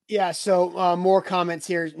 Yeah, so more comments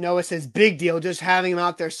here. Noah says, big deal. Just having him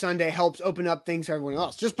out there Sunday helps open up things for everyone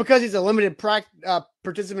else. Just because he's a limited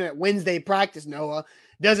participant at Wednesday practice, Noah,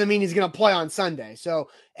 doesn't mean he's going to play on Sunday. So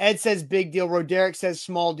Ed says big deal. Roderick says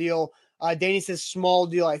small deal. Danny says small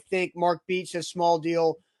deal, I think. Mark Beach says small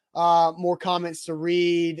deal. More comments to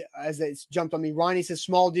read as it's jumped on me. Ronnie says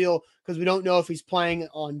small deal because we don't know if he's playing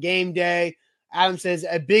on game day. Adam says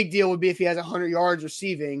a big deal would be if he has 100 yards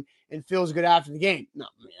receiving and feels good after the game. No,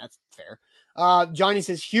 I mean, that's fair. Johnny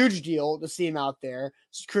says huge deal to see him out there.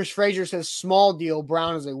 Chris Frazier says small deal.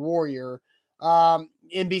 Brown is a warrior.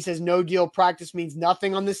 MB says no deal. Practice means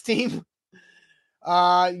nothing on this team.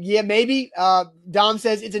 Yeah, maybe. Dom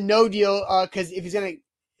says it's a no deal because if he's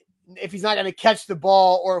not gonna catch the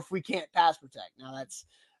ball or if we can't pass protect. Now that's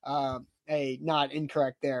a not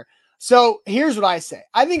incorrect there. So here's what I say.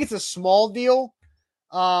 I think it's a small deal.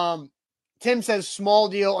 Tim says small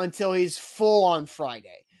deal until he's full on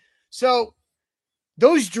Friday. So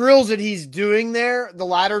those drills that he's doing there, the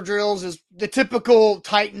ladder drills, is the typical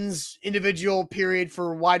Titans individual period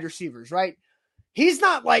for wide receivers, right? He's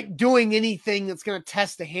not like doing anything that's going to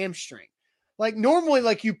test the hamstring. Like normally,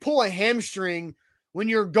 like you pull a hamstring when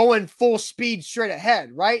you're going full speed straight ahead,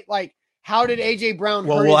 right? Like how did AJ Brown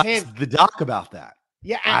hurt his hand? Ask the doc about that.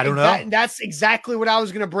 Yeah, I don't know. That's exactly what I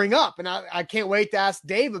was going to bring up. And I can't wait to ask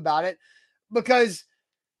Dave about it because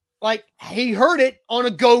like he heard it on a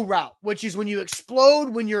go route, which is when you explode,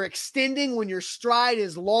 when you're extending, when your stride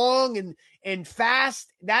is long and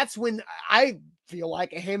fast. That's when I feel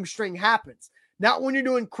like a hamstring happens. Not when you're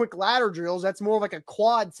doing quick ladder drills. That's more like a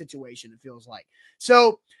quad situation, it feels like.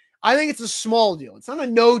 So I think it's a small deal. It's not a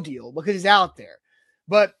no deal because he's out there,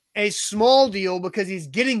 but a small deal because he's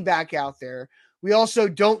getting back out there. We also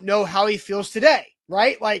don't know how he feels today,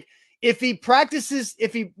 right? Like if he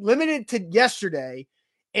limited to yesterday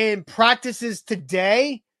and practices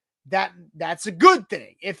today, that's a good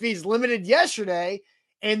thing. If he's limited yesterday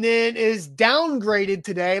and then is downgraded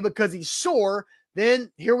today because he's sore,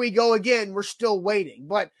 then here we go again. We're still waiting,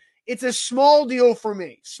 but it's a small deal for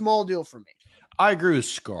me. Small deal for me. I agree with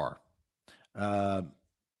Scar.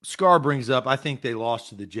 Scar brings up, I think they lost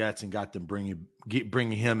to the Jets and got them bringing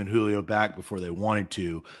him and Julio back before they wanted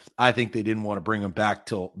to. I think they didn't want to bring him back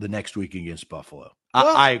till the next week against Buffalo.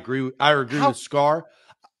 Well, I agree. I agree with Scar.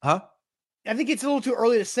 Huh? I think it's a little too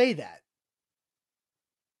early to say that.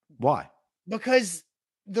 Why? Because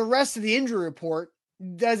the rest of the injury report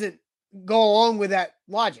doesn't go along with that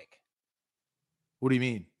logic. What do you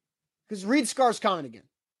mean? Because read Scar's comment again.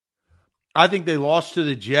 I think they lost to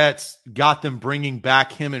the Jets, got them bringing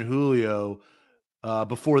back him and Julio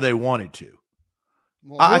before they wanted to.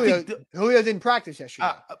 Well, Julio didn't practice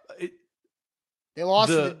yesterday. They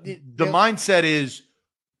lost. The mindset is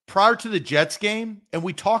prior to the Jets game, and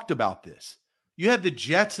we talked about this. You had the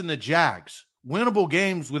Jets and the Jags, winnable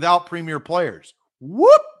games without premier players.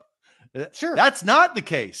 Whoop! Sure. That's not the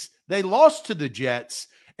case. They lost to the Jets.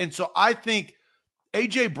 And so I think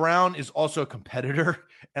A.J. Brown is also a competitor,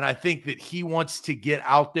 and I think that he wants to get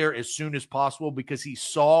out there as soon as possible because he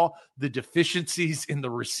saw the deficiencies in the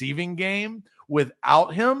receiving game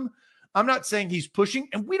without him. I'm not saying he's pushing,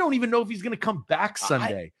 and we don't even know if he's going to come back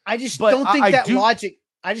Sunday. I just don't think logic.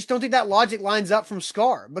 I just don't think that logic lines up from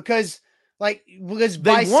Scar because they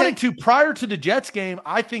wanted to prior to the Jets game.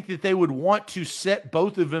 I think that they would want to set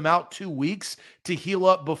both of them out 2 weeks to heal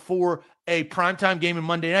up before a primetime game on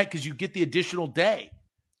Monday night because you get the additional day.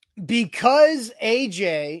 Because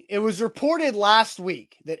AJ, it was reported last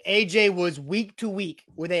week that AJ was week to week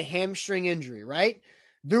with a hamstring injury, right?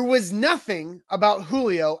 There was nothing about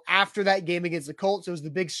Julio after that game against the Colts. It was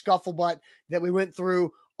the big scufflebutt that we went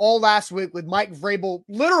through all last week with Mike Vrabel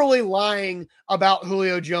literally lying about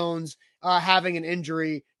Julio Jones having an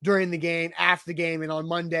injury during the game, after the game, and on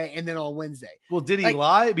Monday, and then on Wednesday. Well, did he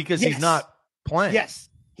lie? Because he's not playing. Yes,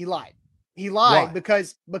 he lied. He lied. Why?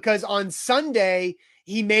 because on Sunday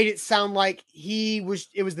he made it sound like it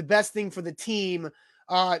was the best thing for the team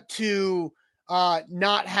to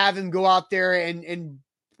not have him go out there and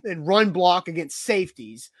run block against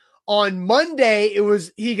safeties. On Monday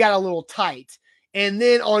he got a little tight. And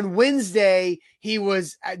then on Wednesday, he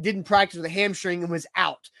didn't practice with a hamstring and was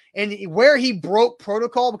out. And where he broke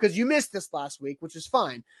protocol, because you missed this last week, which is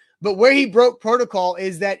fine, but where he broke protocol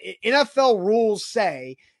is that NFL rules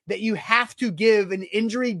say that you have to give an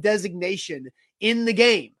injury designation in the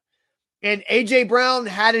game. And A.J. Brown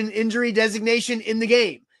had an injury designation in the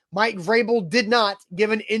game. Mike Vrabel did not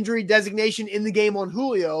give an injury designation in the game on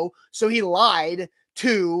Julio, so he lied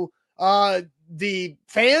to the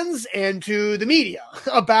fans and to the media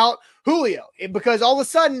about Julio because all of a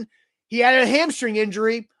sudden he had a hamstring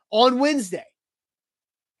injury on Wednesday.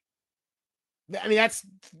 That's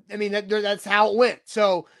how it went.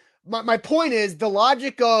 So my point is the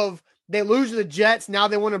logic of they lose to the Jets. Now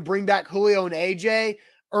they want to bring back Julio and AJ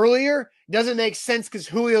earlier doesn't make sense because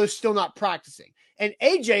Julio is still not practicing. And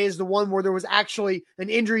AJ is the one where there was actually an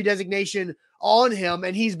injury designation on him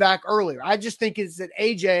and he's back earlier. I just think it's that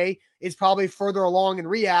AJ is probably further along in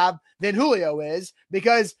rehab than Julio is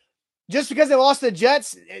because just because they lost to the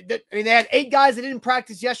Jets, they had 8 guys that didn't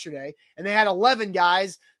practice yesterday and they had 11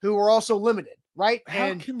 guys who were also limited, right?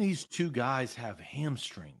 How can these 2 guys have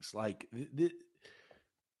hamstrings?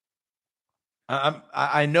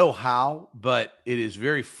 I know how, but it is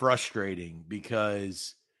very frustrating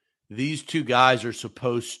because these 2 guys are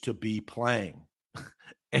supposed to be playing.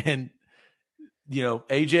 And,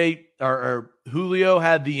 AJ or Julio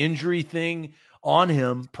had the injury thing on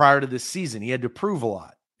him prior to this season. He had to prove a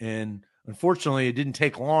lot. And unfortunately, it didn't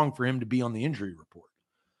take long for him to be on the injury report.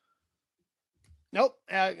 Nope.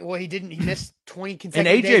 He didn't. He missed 20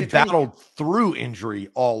 consecutive and days. AJ battled through injury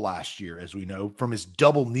all last year, as we know, from his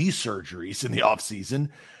double knee surgeries in the offseason.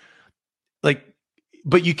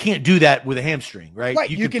 But you can't do that with a hamstring, right? Right.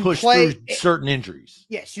 You can push through certain injuries.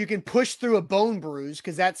 Yes, you can push through a bone bruise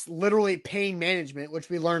because that's literally pain management, which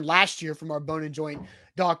we learned last year from our Bone and Joint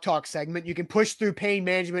Doc Talk segment. You can push through pain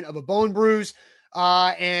management of a bone bruise,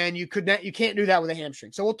 and you can't do that with a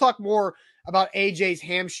hamstring. So we'll talk more about AJ's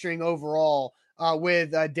hamstring overall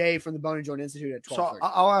with Dave from the Bone and Joint Institute at 12:30. So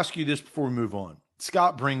I'll ask you this before we move on.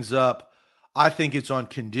 Scott brings up, I think it's on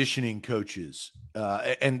conditioning coaches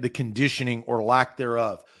and the conditioning or lack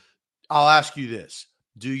thereof. I'll ask you this.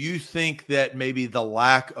 Do you think that maybe the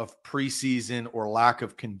lack of preseason or lack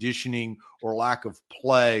of conditioning or lack of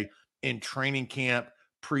play in training camp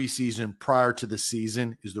preseason prior to the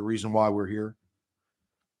season is the reason why we're here?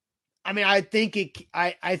 I think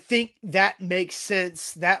that makes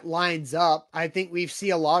sense. That lines up. I think we see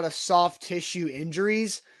a lot of soft tissue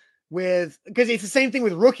injuries because it's the same thing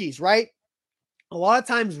with rookies, right? A lot of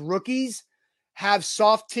times rookies have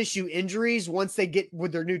soft tissue injuries once they get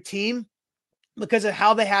with their new team because of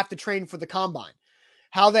how they have to train for the combine,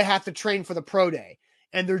 how they have to train for the pro day.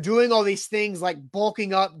 and they're doing all these things like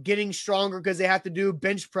bulking up, getting stronger because they have to do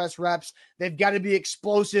bench press reps. They've got to be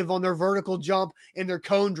explosive on their vertical jump and their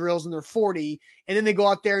cone drills and their 40. And then they go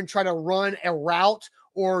out there and try to run a route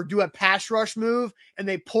or do a pass rush move and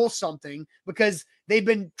they pull something because they've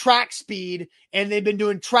been track speed and they've been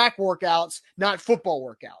doing track workouts, not football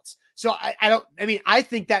workouts. So I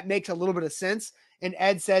think that makes a little bit of sense. And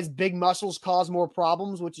Ed says big muscles cause more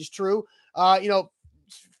problems, which is true.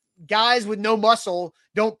 Guys with no muscle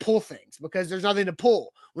don't pull things because there's nothing to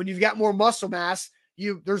pull. When you've got more muscle mass,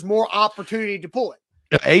 there's more opportunity to pull it.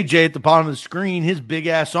 AJ at the bottom of the screen, his big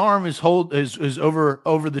ass arm is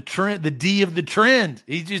over the trend, the D of the trend.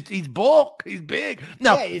 He's bulk, he's big.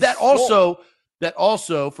 Now that also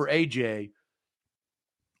for AJ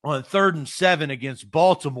on 3rd and 7 against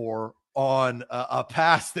Baltimore on a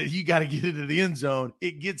pass that you got to get into the end zone,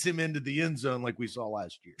 it gets him into the end zone like we saw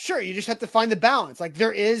last year. Sure, you just have to find the balance. Like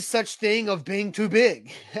there is such thing of being too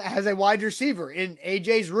big as a wide receiver. In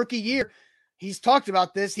AJ's rookie year, he's talked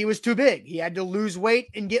about this. He was too big. He had to lose weight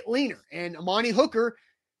and get leaner. And Amani Hooker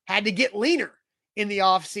had to get leaner in the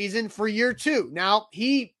offseason for year 2. Now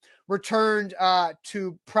he returned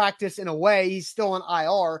to practice in a way. He's still on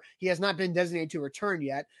IR. He has not been designated to return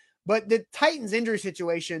yet. But the Titans injury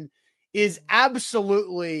situation is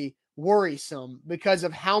absolutely worrisome because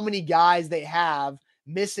of how many guys they have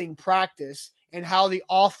missing practice and how the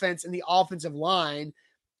offense and the offensive line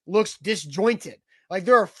looks disjointed. Like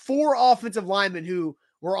there are 4 offensive linemen who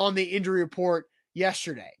were on the injury report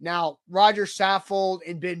yesterday. Now, Roger Saffold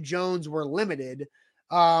and Ben Jones were limited,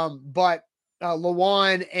 but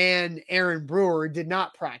Lawan and Aaron Brewer did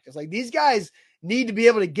not practice. Like these guys need to be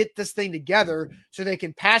able to get this thing together so they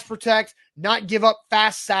can pass protect, not give up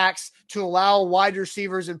fast sacks to allow wide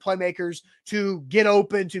receivers and playmakers to get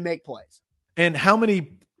open to make plays. And how many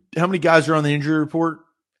guys are on the injury report?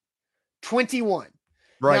 21.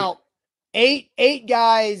 Right. Now, eight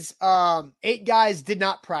guys did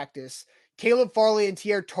not practice. Caleb Farley and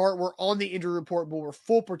Tierre Tart were on the injury report, but were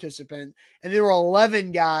full participant. And there were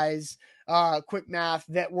 11 guys, quick math,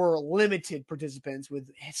 that were limited participants with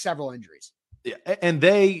several injuries. Yeah, and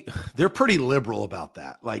they're pretty liberal about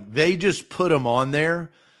that. Like they just put them on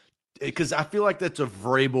there because I feel like that's a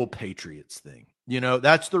Vrabel Patriots thing.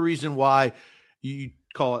 That's the reason why you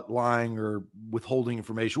call it lying or withholding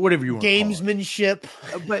information, whatever you want gamesmanship. To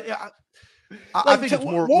call it. But I think it's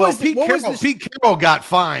more. Pete Carroll got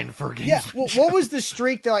fined for games. Yeah. Well, what was the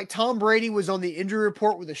streak that like Tom Brady was on the injury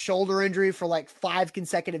report with a shoulder injury for like 5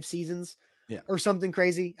 consecutive seasons? Yeah. Or something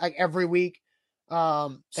crazy like every week.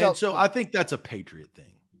 So I think that's a Patriot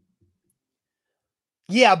thing.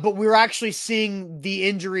 Yeah, but we're actually seeing the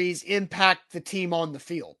injuries impact the team on the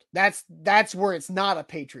field. That's where it's not a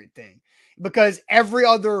Patriot thing because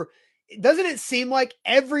doesn't it seem like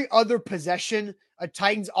every other possession a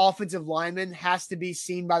Titans offensive lineman has to be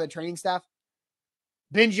seen by the training staff?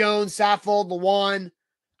 Ben Jones, Saffold, Lawan,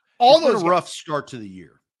 all those. It's been a rough start to the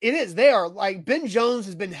year. It is. They are like Ben Jones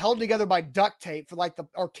has been held together by duct tape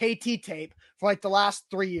or KT tape for like the last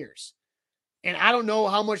 3 years. And I don't know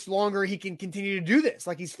how much longer he can continue to do this.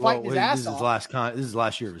 Like he's fighting his ass off. This is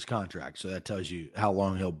last year of his contract. So that tells you how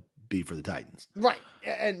long he'll be for the Titans. Right.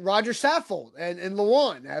 And Roger Saffold and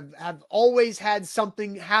Lawan have always had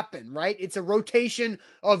something happen, right? It's a rotation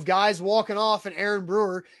of guys walking off, and Aaron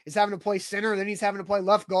Brewer is having to play center, and then he's having to play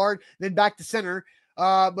left guard, then back to center.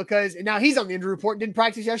 Because now he's on the injury report and didn't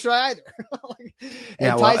practice yesterday either.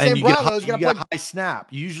 And you get a high snap.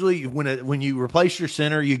 Usually when you replace your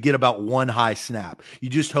center, you get about 1 high snap. You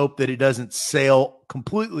just hope that it doesn't sail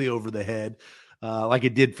completely over the head like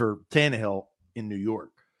it did for Tannehill in New York.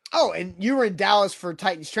 Oh, and you were in Dallas for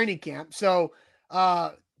Titans training camp. So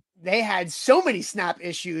they had so many snap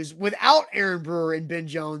issues without Aaron Brewer and Ben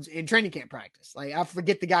Jones in training camp practice. Like I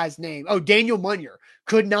forget the guy's name. Oh, Daniel Munyer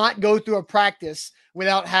could not go through a practice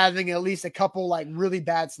without having at least a couple like really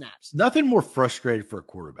bad snaps. Nothing more frustrated for a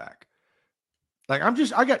quarterback. Like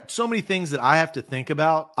I got so many things that I have to think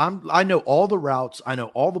about. I know all the routes. I know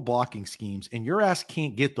all the blocking schemes, and your ass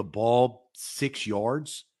can't get the ball 6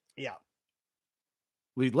 yards. Yeah.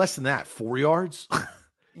 Less than that, 4 yards.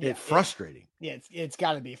 It's frustrating. It's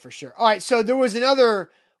got to be for sure. All right, so there was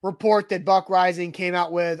another report that Buck Rising came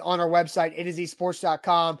out with on our website,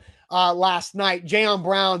 AtoZSports.com, last night. Jayon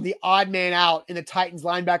Brown, the odd man out in the Titans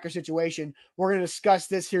linebacker situation. We're going to discuss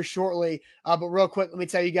this here shortly, but real quick, let me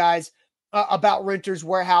tell you guys about Renters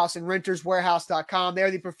Warehouse and renterswarehouse.com. They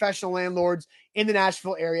are the professional landlords in the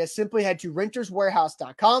Nashville area. Simply head to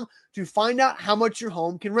renterswarehouse.com to find out how much your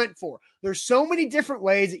home can rent for. There's so many different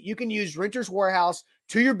ways that you can use Renters Warehouse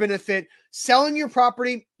to your benefit. Selling your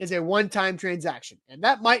property is a one-time transaction, and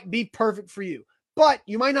that might be perfect for you. but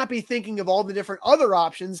you might not be thinking of all the different other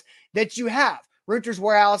options that you have. Renters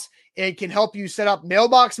Warehouse, it can help you set up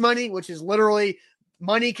mailbox money, which is literally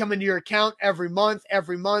money coming to your account every month.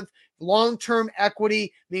 Long-term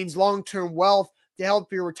equity means long-term wealth to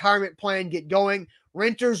help your retirement plan get going.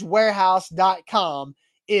 Renterswarehouse.com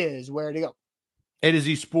is where to go. A to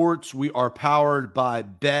Z Sports, we are powered by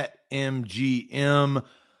BetMGM.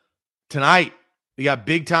 Tonight, we got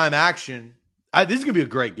big time action. This is gonna be a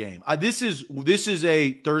great game. This is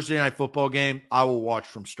a Thursday night football game I will watch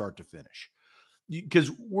from start to finish,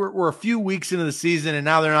 because we're a few weeks into the season, and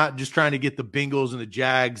now they're not just trying to get the Bengals and the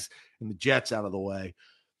Jags and the Jets out of the way.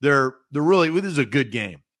 They're really, this is a good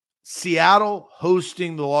game. Seattle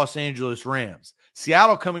hosting the Los Angeles Rams.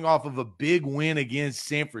 Seattle coming off of a big win against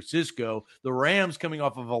San Francisco. The Rams coming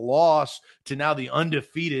off of a loss to now the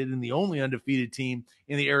undefeated and the only undefeated team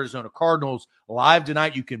in the Arizona Cardinals. Live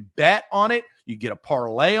tonight, you can bet on it. You get a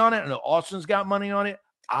parlay on it. I know Austin's got money on it.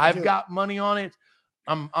 I've got money on it.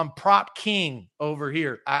 I'm prop king over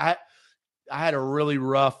here. I had a really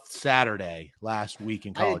rough Saturday last week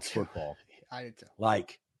in college football. I did too.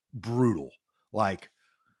 Like brutal. Like,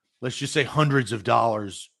 let's just say hundreds of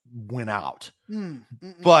dollars went out.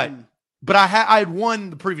 But I had won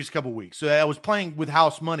the previous couple of weeks. So I was playing with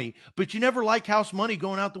house money, but you never like house money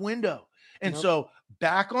going out the window. And so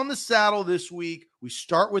back on the saddle this week, we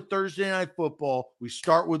start with Thursday night football. We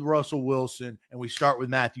start with Russell Wilson, and we start with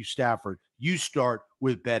Matthew Stafford. You start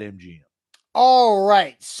with BetMGM. All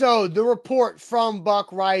right. So the report from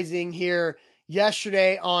Buck Rising here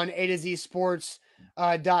yesterday on A to Z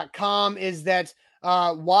Sports.com is that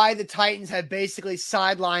why the Titans have basically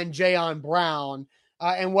sidelined Jayon Brown.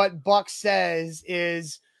 And what Buck says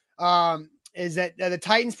is that the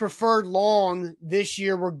Titans preferred Long this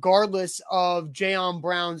year, regardless of Jayon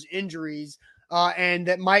Brown's injuries, and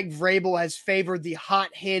that Mike Vrabel has favored the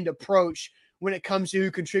hot hand approach when it comes to who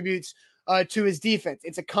contributes to his defense.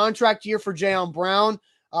 It's a contract year for Jayon Brown.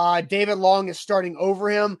 David Long is starting over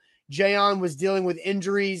him. Jayon was dealing with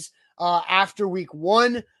injuries after week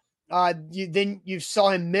 1. You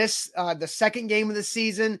saw him miss the second game of the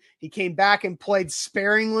season. He came back and played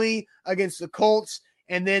sparingly against the Colts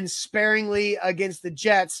and then sparingly against the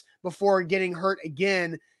Jets before getting hurt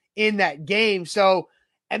again in that game. So,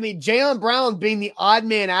 I mean, Jayon Brown being the odd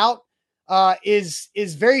man out is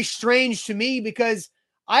very strange to me, because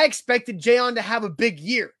I expected Jayon to have a big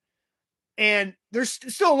year. And there's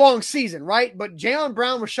still a long season, right? But Jayon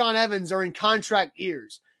Brown, Rashaan Evans are in contract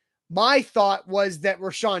years. My thought was that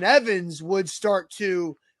Rashaan Evans would start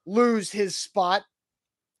to lose his spot.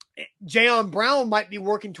 Jayon Brown might be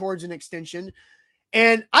working towards an extension.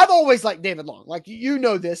 And I've always liked David Long. Like, you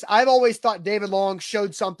know this. I've always thought David Long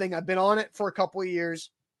showed something. I've been on it for a couple of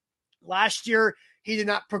years. Last year, he did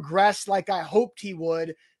not progress like I hoped he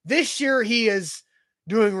would. This year, he is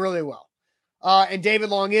doing really well. And David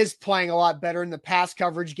Long is playing a lot better in the pass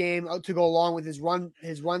coverage game to go along with his run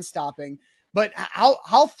stopping. But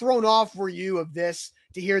how thrown off were you of this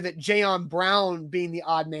to hear that Jayon Brown being the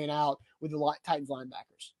odd man out with the Titans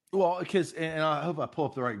linebackers? Well, because, and I hope I pull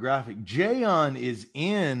up the right graphic, Jayon is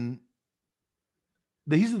he's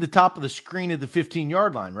at the top of the screen at the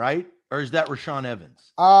 15-yard line, right? Or is that Rashaan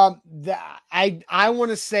Evans? I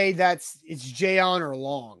want to say it's Jayon or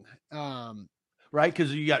Long. Right?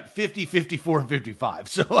 Because you got 50, 54, and 55.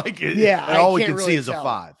 So all we can see is a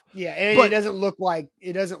 5. Yeah, and it doesn't look like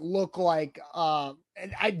if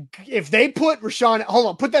they put Rashaan, hold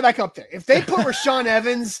on, put that back up there. If they put Rashaan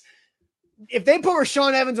Evans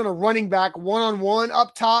on a running back 1-on-1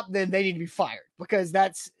 up top, then they need to be fired, because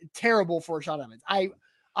that's terrible for Rashaan Evans.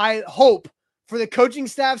 I hope, for the coaching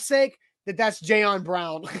staff's sake, that's Jayon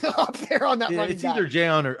Brown up there on that running back. It's either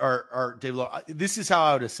Jayon or David Long. This is how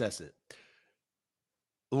I would assess it.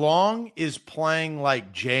 Long is playing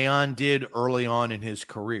like Jayon did early on in his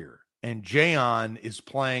career. And Jayon is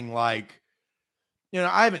playing like,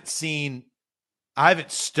 I haven't studied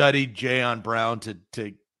Jayon Brown to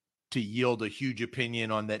yield a huge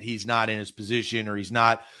opinion on that he's not in his position, or he's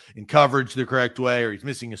not in coverage the correct way, or he's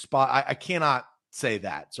missing a spot. I cannot say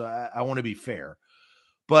that. So I want to be fair.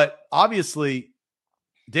 But obviously,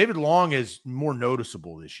 David Long is more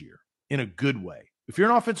noticeable this year in a good way. If you're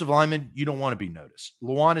an offensive lineman, you don't want to be noticed.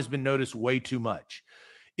 Luan has been noticed way too much.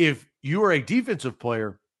 If you are a defensive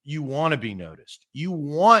player, you want to be noticed. You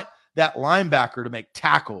want that linebacker to make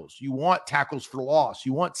tackles. You want tackles for loss.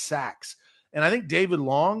 You want sacks. And I think David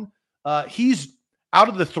Long, he's out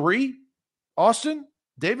of the 3, Austin,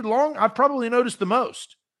 David Long, I've probably noticed the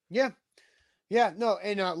most. Yeah. Yeah, no,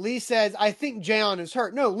 and Lee says, I think Jayon is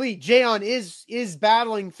hurt. No, Lee, Jayon is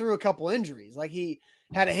battling through a couple injuries. Like, he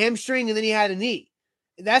had a hamstring and then he had a knee.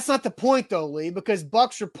 That's not the point, though, Lee, because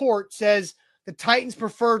Buck's report says the Titans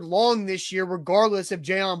preferred Long this year, regardless of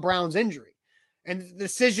Jayon Brown's injury. And the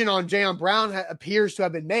decision on Jayon Brown appears to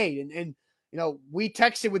have been made. And we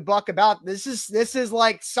texted with Buck about this is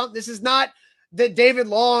like something. This is not that David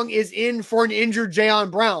Long is in for an injured Jayon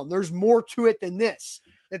Brown. There's more to it than this.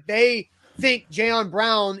 That they think Jayon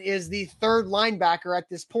Brown is the third linebacker at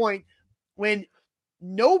this point, when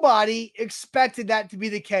nobody expected that to be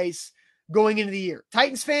the case going into the year.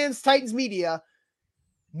 Titans fans, Titans media,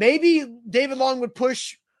 maybe David Long would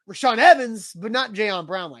push Rashaan Evans, but not Jayon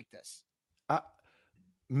Brown like this.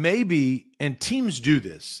 Maybe, and teams do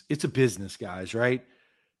this. It's a business, guys, right?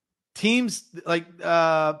 Teams like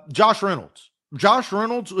Josh Reynolds. Josh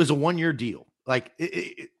Reynolds is a 1-year deal. Like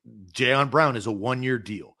Jayon Brown is a 1-year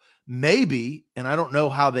deal. Maybe, and I don't know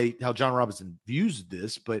how John Robinson views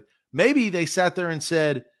this, but maybe they sat there and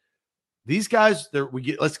said, these guys,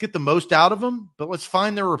 let's get the most out of them, but let's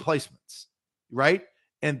find their replacements, right?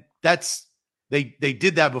 And they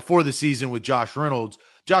did that before the season with Josh Reynolds.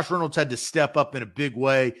 Josh Reynolds had to step up in a big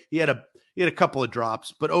way. He had a couple of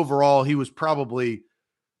drops, but overall he was probably,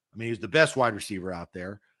 he was the best wide receiver out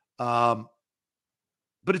there. But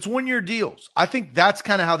it's 1-year deals. I think that's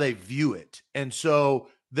kind of how they view it. And so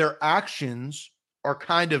their actions are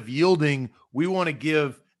kind of yielding, we want to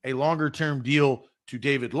give a longer-term deal to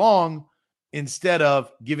David Long instead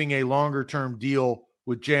of giving a longer-term deal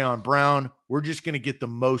with Jayon Brown. We're just going to get the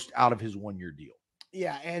most out of his 1-year deal.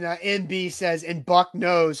 Yeah, and NB says, and Buck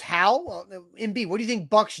knows how. Well, NB, what do you think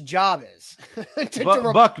Buck's job is?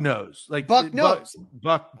 Buck knows. Like Buck knows.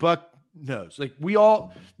 Buck knows. Like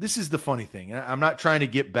this is the funny thing. I'm not trying to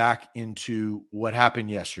get back into what happened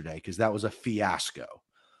yesterday because that was a fiasco.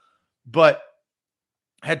 But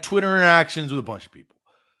had Twitter interactions with a bunch of people,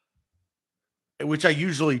 which I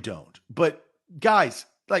usually don't. But guys,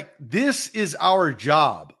 like, this is our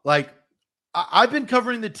job. Like, I've been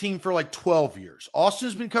covering the team for like 12 years.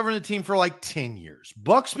 Austin's been covering the team for like 10 years.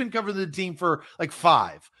 Buck's been covering the team for like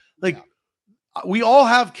 5. Like, we all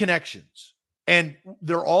have connections and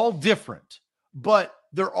they're all different, but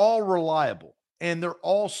they're all reliable and they're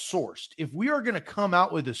all sourced. If we are going to come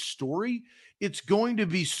out with a story, it's going to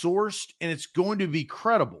be sourced and it's going to be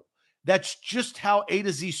credible. That's just how A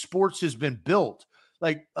to Z Sports has been built.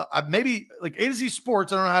 Like, maybe like A to Z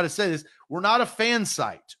Sports, I don't know how to say this. We're not a fan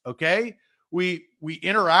site, okay? We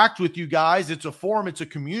interact with you guys. It's a forum. It's a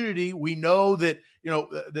community. We know that,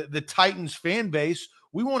 the Titans fan base,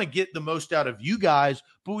 we want to get the most out of you guys,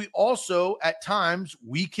 but we also, at times,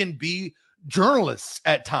 we can be journalists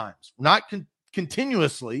at times, not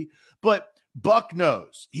continuously, but Buck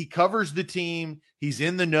knows. He covers the team. He's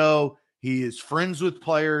in the know. He is friends with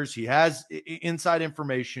players. He has inside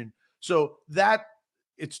information. So that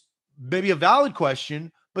it's maybe a valid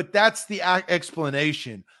question, but that's the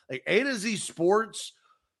explanation. Like, A to Z Sports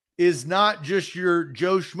is not just your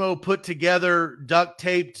Joe Schmo put together, duct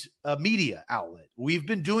taped media outlet. We've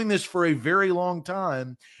been doing this for a very long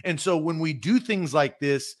time. And so when we do things like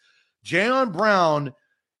this, Jayon Brown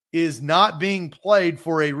is not being played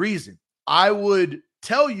for a reason. I would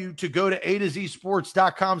tell you to go to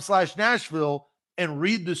a2zsports.com/Nashville and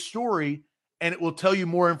read the story, and it will tell you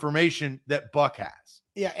more information that Buck has.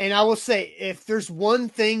 Yeah, and I will say, if there's one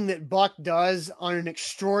thing that Buck does on an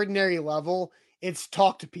extraordinary level, it's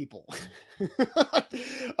talk to people. And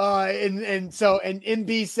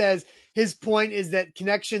NB says his point is that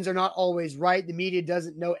connections are not always right. The media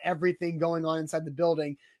doesn't know everything going on inside the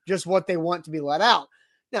building, just what they want to be let out.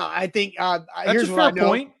 Now, I think here's what I know.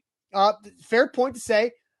 Point. Fair point to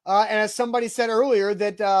say. And as somebody said earlier,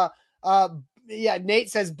 that Nate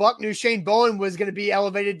says Buck knew Shane Bowen was going to be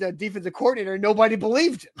elevated to defensive coordinator, and nobody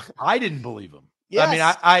believed him. I didn't believe him. Yes. I mean,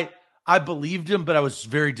 I believed him, but I was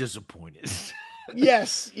very disappointed.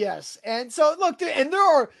 Yes. And so look, and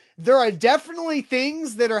there are definitely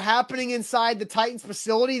things that are happening inside the Titans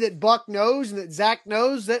facility that Buck knows and that Zach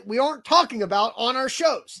knows that we aren't talking about on our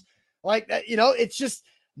shows. Like, it's just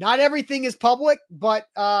not everything is public, but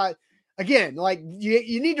again, like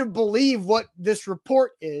you need to believe what this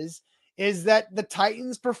report is that the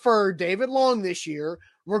Titans prefer David Long this year,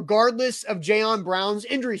 regardless of Jayon Brown's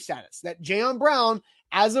injury status. That Jayon Brown,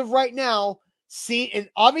 as of right now, and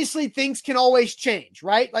obviously things can always change,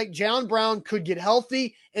 right? Like Jayon Brown could get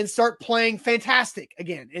healthy and start playing fantastic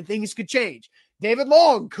again, and things could change. David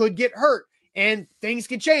Long could get hurt and things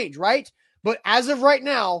could change, right? But as of right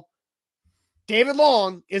now, David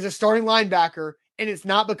Long is a starting linebacker, and it's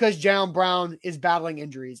not because Jayon Brown is battling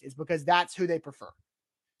injuries. It's because that's who they prefer.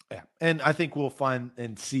 Yeah, and I think we'll find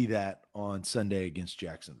and see that on Sunday against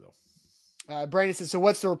Jacksonville. Brandon says, so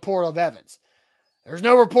what's the report of Evans? There's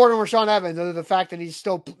no report on Rashaan Evans other than the fact that he's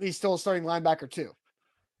still a starting linebacker too,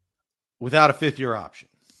 without a fifth-year option.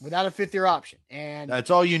 without a fifth-year option. And That's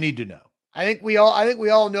all you need to know. I think we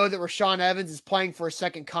all know that Rashaan Evans is playing for a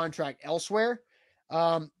second contract elsewhere.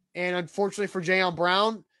 And unfortunately for Jayon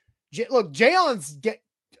Brown,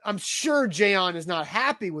 I'm sure Jayon is not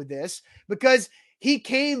happy with this because he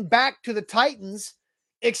came back to the Titans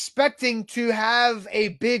expecting to have a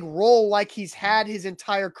big role like he's had his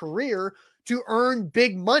entire career to earn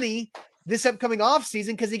big money this upcoming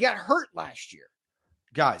offseason because he got hurt last year.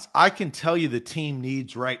 Guys, I can tell you the team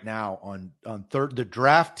needs right now on the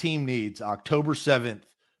draft team needs October 7th,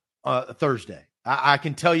 Thursday. I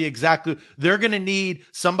can tell you exactly. They're going to need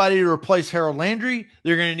somebody to replace Harold Landry.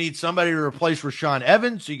 They're going to need somebody to replace Rashaan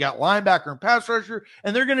Evans. So you got linebacker and pass rusher,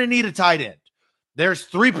 and they're going to need a tight end. There's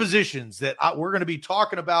three positions that we're going to be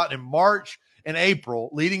talking about in March and April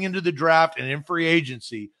leading into the draft and in free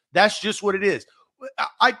agency. That's just what it is.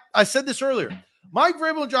 I said this earlier. Mike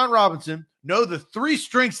Vrabel and John Robinson know the three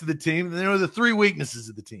strengths of the team, and they know the three weaknesses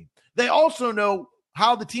of the team. They also know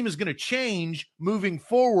how the team is going to change moving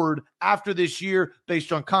forward after this year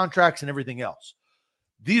based on contracts and everything else.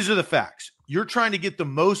 These are the facts. You're trying to get the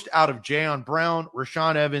most out of Jayon Brown,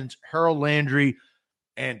 Rashaan Evans, Harold Landry,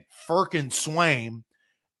 and Firkin Swaim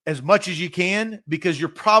as much as you can because you're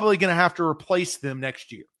probably going to have to replace them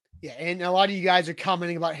next year. Yeah, and a lot of you guys are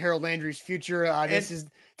commenting about Harold Landry's future.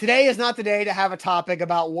 Today is not the day to have a topic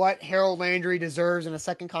about what Harold Landry deserves in a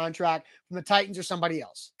second contract from the Titans or somebody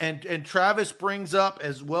else. And Travis brings up,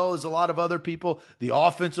 as well as a lot of other people, the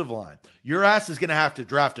offensive line. Your ass is going to have to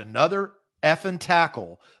draft another effing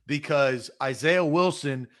tackle because Isaiah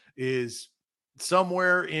Wilson is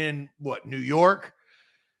somewhere in New York.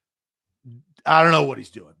 I don't know what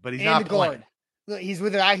he's doing, but he's not playing. He's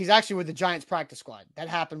actually with the Giants practice squad. That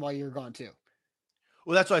happened while you were gone too.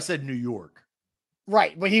 Well, that's why I said New York.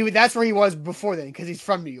 Right, but that's where he was before then because he's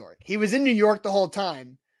from New York. He was in New York the whole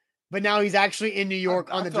time, but now he's actually in New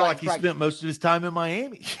York on the Giants. He spent most of his time in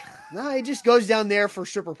Miami. No, he just goes down there for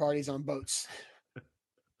stripper parties on boats.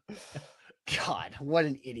 God, what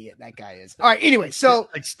an idiot that guy is. All right, anyway, so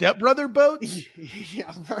like stepbrother boats?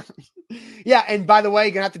 Yeah, and by the way,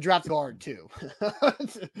 you're gonna have to draft guard too.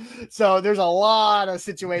 So there's a lot of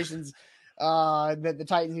situations that the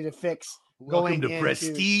Titans need to fix. Welcome to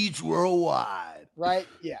Prestige Worldwide. Right?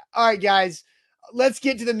 Yeah. All right, guys. Let's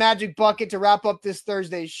get to the magic bucket to wrap up this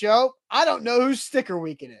Thursday's show. I don't know whose sticker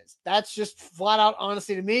week it is. That's just flat out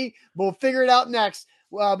honesty to me. We'll figure it out next.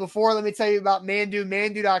 Before, let me tell you about Mandu,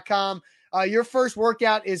 mandu.com. Your first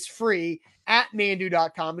workout is free at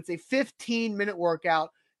mandu.com. It's a 15-minute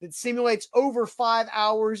workout that simulates over 5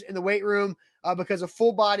 hours in the weight room because of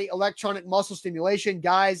full body electronic muscle stimulation.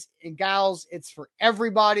 Guys and gals, it's for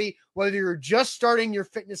everybody, whether you're just starting your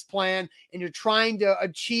fitness plan and you're trying to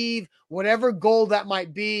achieve whatever goal that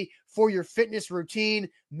might be for your fitness routine.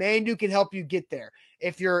 Mandu can help you get there.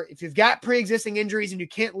 If you've got pre-existing injuries and you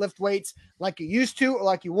can't lift weights like you used to or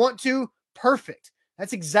like you want to, perfect.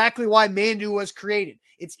 That's exactly why Mandu was created.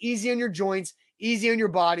 It's easy on your joints, easy on your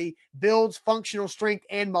body, builds functional strength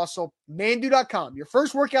and muscle. Mandu.com. Your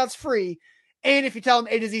first workout's free. And if you tell them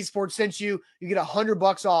A to Z Sports sent you, you get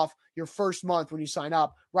 $100 off your first month when you sign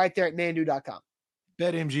up right there at Mandu.com.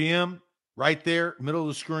 BetMGM, right there, middle of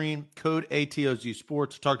the screen, code ATOZ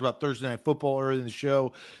Sports. Talked about Thursday Night Football earlier in the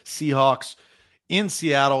show. Seahawks in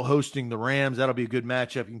Seattle hosting the Rams. That'll be a good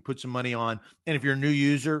matchup. You can put some money on. And if you're a new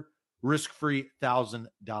user, risk-free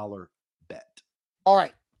 $1,000 bet. All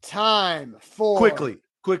right, time for... Quickly,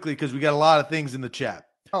 because we got a lot of things in the chat.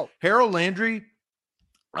 Harold Landry,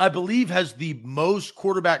 I believe, has the most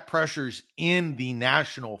quarterback pressures in the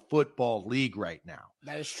National Football League right now.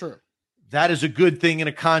 That is true. That is a good thing in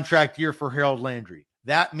a contract year for Harold Landry.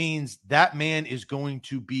 That means that man is going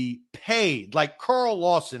to be paid. Like Carl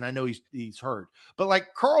Lawson, I know he's hurt, but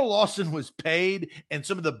like Carl Lawson was paid, and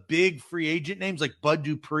some of the big free agent names like Bud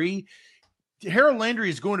Dupree, Harold Landry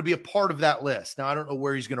is going to be a part of that list. Now, I don't know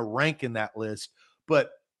where he's going to rank in that list, but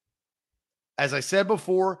as I said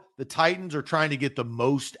before, the Titans are trying to get the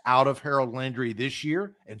most out of Harold Landry this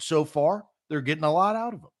year, and so far, they're getting a lot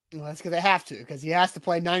out of him. Well, that's because they have to, because he has to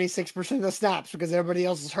play 96% of the snaps because everybody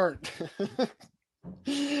else is hurt.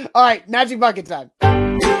 All right, Magic Bucket time.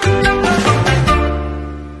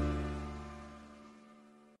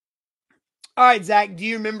 All right, Zach, do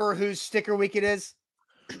you remember whose sticker week it is?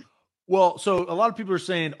 Well, so a lot of people are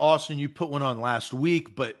saying, Austin, you put one on last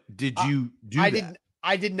week, but did you do that?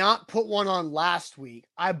 I did not put one on last week.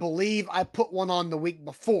 I believe I put one on the week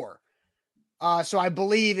before. So I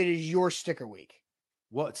believe it is your sticker week.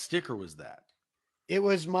 What sticker was that? It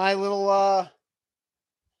was my little,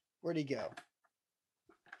 where'd he go?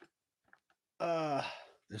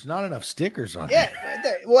 There's not enough stickers on Yeah, here. right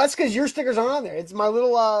there. Well, that's because your stickers aren't on there. It's my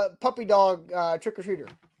little puppy dog trick or treater.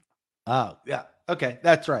 Oh, yeah. Okay,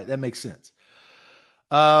 that's right. That makes sense.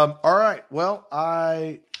 All right. Well,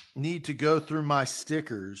 I need to go through my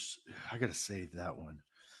stickers. I gotta save that one.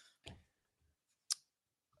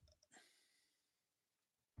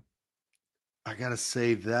 I gotta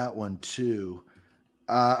save that one too.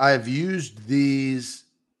 I have used these.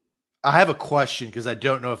 I have a question because I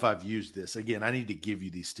don't know if I've used this. Again, I need to give you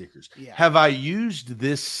these stickers. Yeah. Have I used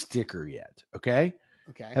this sticker yet? Okay.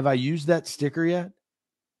 Okay. Have I used that sticker yet?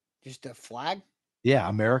 Just a flag? Yeah,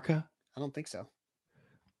 America. I don't think so.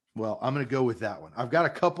 Well, I'm going to go with that one. I've got a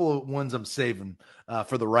couple of ones I'm saving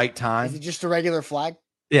for the right time. Is it just a regular flag?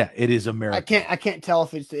 Yeah, it is America. I can't tell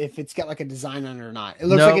if it's got like a design on it or not. It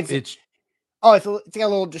looks like it's got a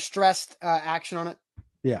little distressed action on it.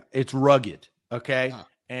 Yeah, it's rugged. Okay. Oh.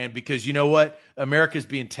 And because you know what? America's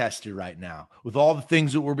being tested right now with all the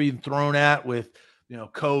things that we're being thrown at with,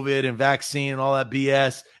 COVID and vaccine and all that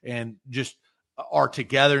BS and just our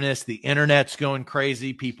togetherness. The internet's going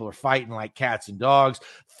crazy. People are fighting like cats and dogs.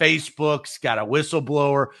 Facebook's got a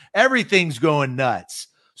whistleblower. Everything's going nuts.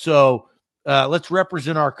 So let's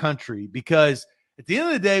represent our country because at the end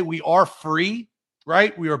of the day, we are free,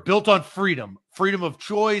 right? We are built on freedom of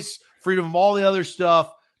choice, freedom of all the other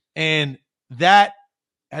stuff. And that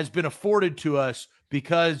has been afforded to us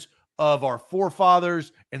because of our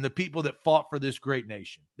forefathers and the people that fought for this great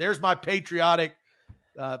nation. There's my patriotic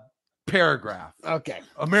paragraph. Okay.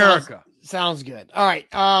 America. Sounds good. All right.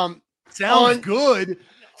 Sounds good.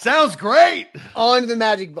 Sounds great. On to the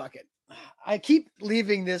magic bucket. I keep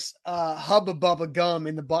leaving this Hubba Bubba gum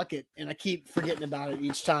in the bucket, and I keep forgetting about it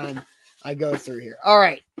each time I go through here. All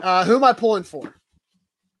right. Who am I pulling for?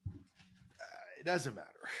 It doesn't matter.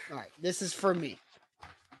 All right. This is for me.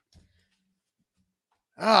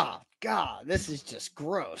 Oh, God. This is just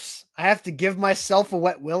gross. I have to give myself a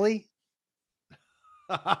wet willy?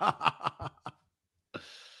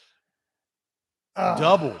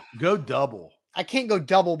 Double. Go double. I can't go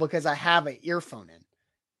double because I have an earphone in.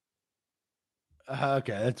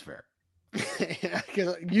 Okay, that's fair.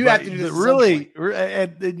 You have to do this. Really,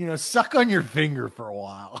 and suck on your finger for a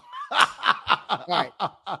while. All right.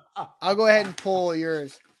 I'll go ahead and pull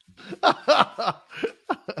yours.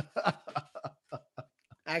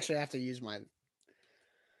 Actually, I have to use mine.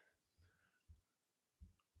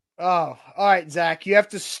 Oh, all right, Zach. You have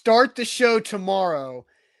to start the show tomorrow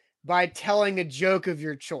by telling a joke of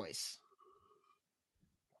your choice.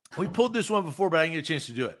 We pulled this one before, but I didn't get a chance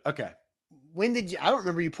to do it. Okay. When did you? I don't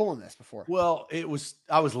remember you pulling this before. Well,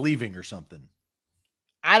 I was leaving or something.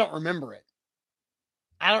 I don't remember it.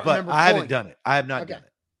 I remember. I haven't done it. I have not done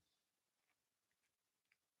it.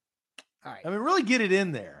 All right. I mean, really get it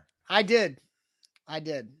in there. I did.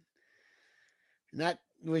 And that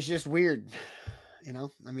was just weird. I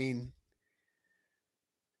mean,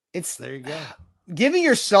 there you go. Giving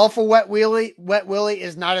yourself a wet willy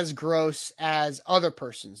is not as gross as other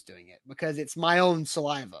person's doing it because it's my own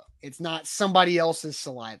saliva. It's not somebody else's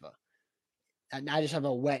saliva. And I just have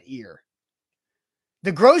a wet ear.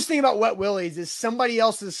 The gross thing about wet willies is somebody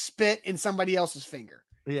else's spit in somebody else's finger.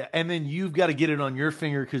 Yeah, and then you've got to get it on your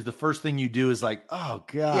finger because the first thing you do is like, oh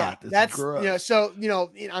God, that's gross.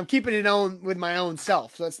 I'm keeping it on with my own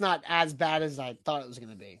self, so it's not as bad as I thought it was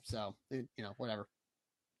going to be. So, whatever.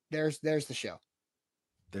 There's the show.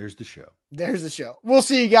 There's the show. There's the show. We'll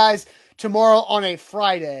see you guys tomorrow on a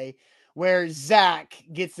Friday where Zach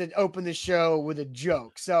gets to open the show with a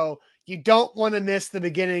joke. So you don't want to miss the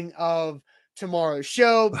beginning of tomorrow's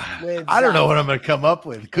show. With I don't know what I'm going to come up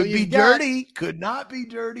with. Could be dirty. Could not be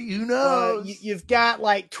dirty. Who knows? You've got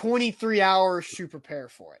like 23 hours to prepare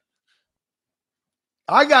for it.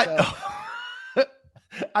 I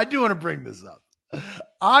do want to bring this up.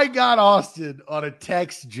 I got Austin on a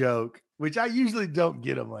text joke, which I usually don't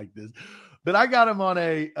get him like this, but I got him on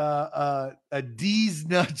a D's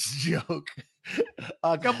nuts joke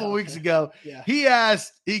a couple of weeks ago. Yeah. We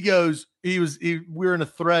were in a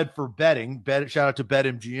thread for betting, shout out to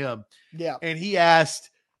BetMGM. Yeah. And he asked,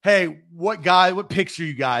 hey, what picks are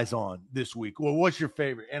you guys on this week? Well, what's your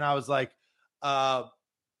favorite? And I was like, I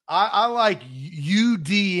like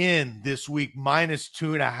UDN this week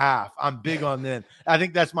 -2.5. I'm big on them. I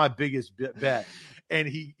think that's my biggest bet. And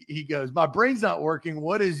he goes, my brain's not working.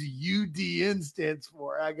 What does UDN stands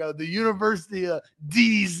for? I go, the University of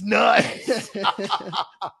D's Nuts. Man,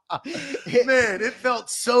 it felt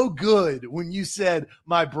so good when you said,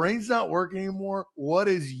 my brain's not working anymore. What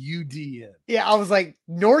is UDN? Yeah, I was like,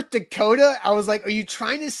 North Dakota? I was like, are you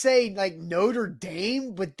trying to say like Notre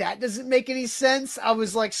Dame? But that doesn't make any sense. I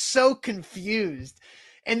was like so confused.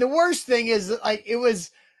 And the worst thing is, like, it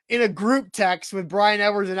was in a group text with Brian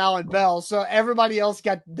Edwards and Alan Bell, so everybody else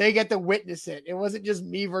get to witness it. It wasn't just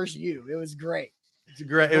me versus you. It was great.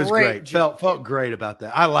 It was great. Felt great about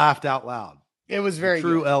that. I laughed out loud. It was very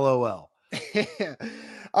true good. LOL.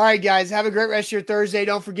 All right, guys. Have a great rest of your Thursday.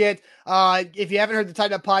 Don't forget, if you haven't heard the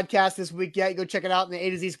Tighten Up podcast this week yet, go check it out in the A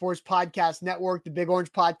to Z Sports Podcast Network. The Big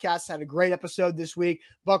Orange Podcast had a great episode this week.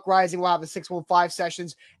 Buck Rising will have the 615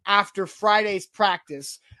 sessions after Friday's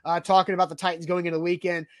practice, talking about the Titans going into the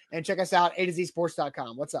weekend. And check us out, A to Z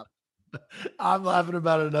Sports.com. What's up? I'm laughing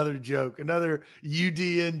about another joke, another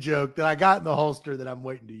UDN joke that I got in the holster that I'm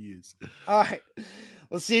waiting to use. All right.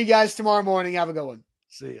 We'll see you guys tomorrow morning. Have a good one.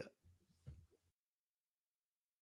 See ya.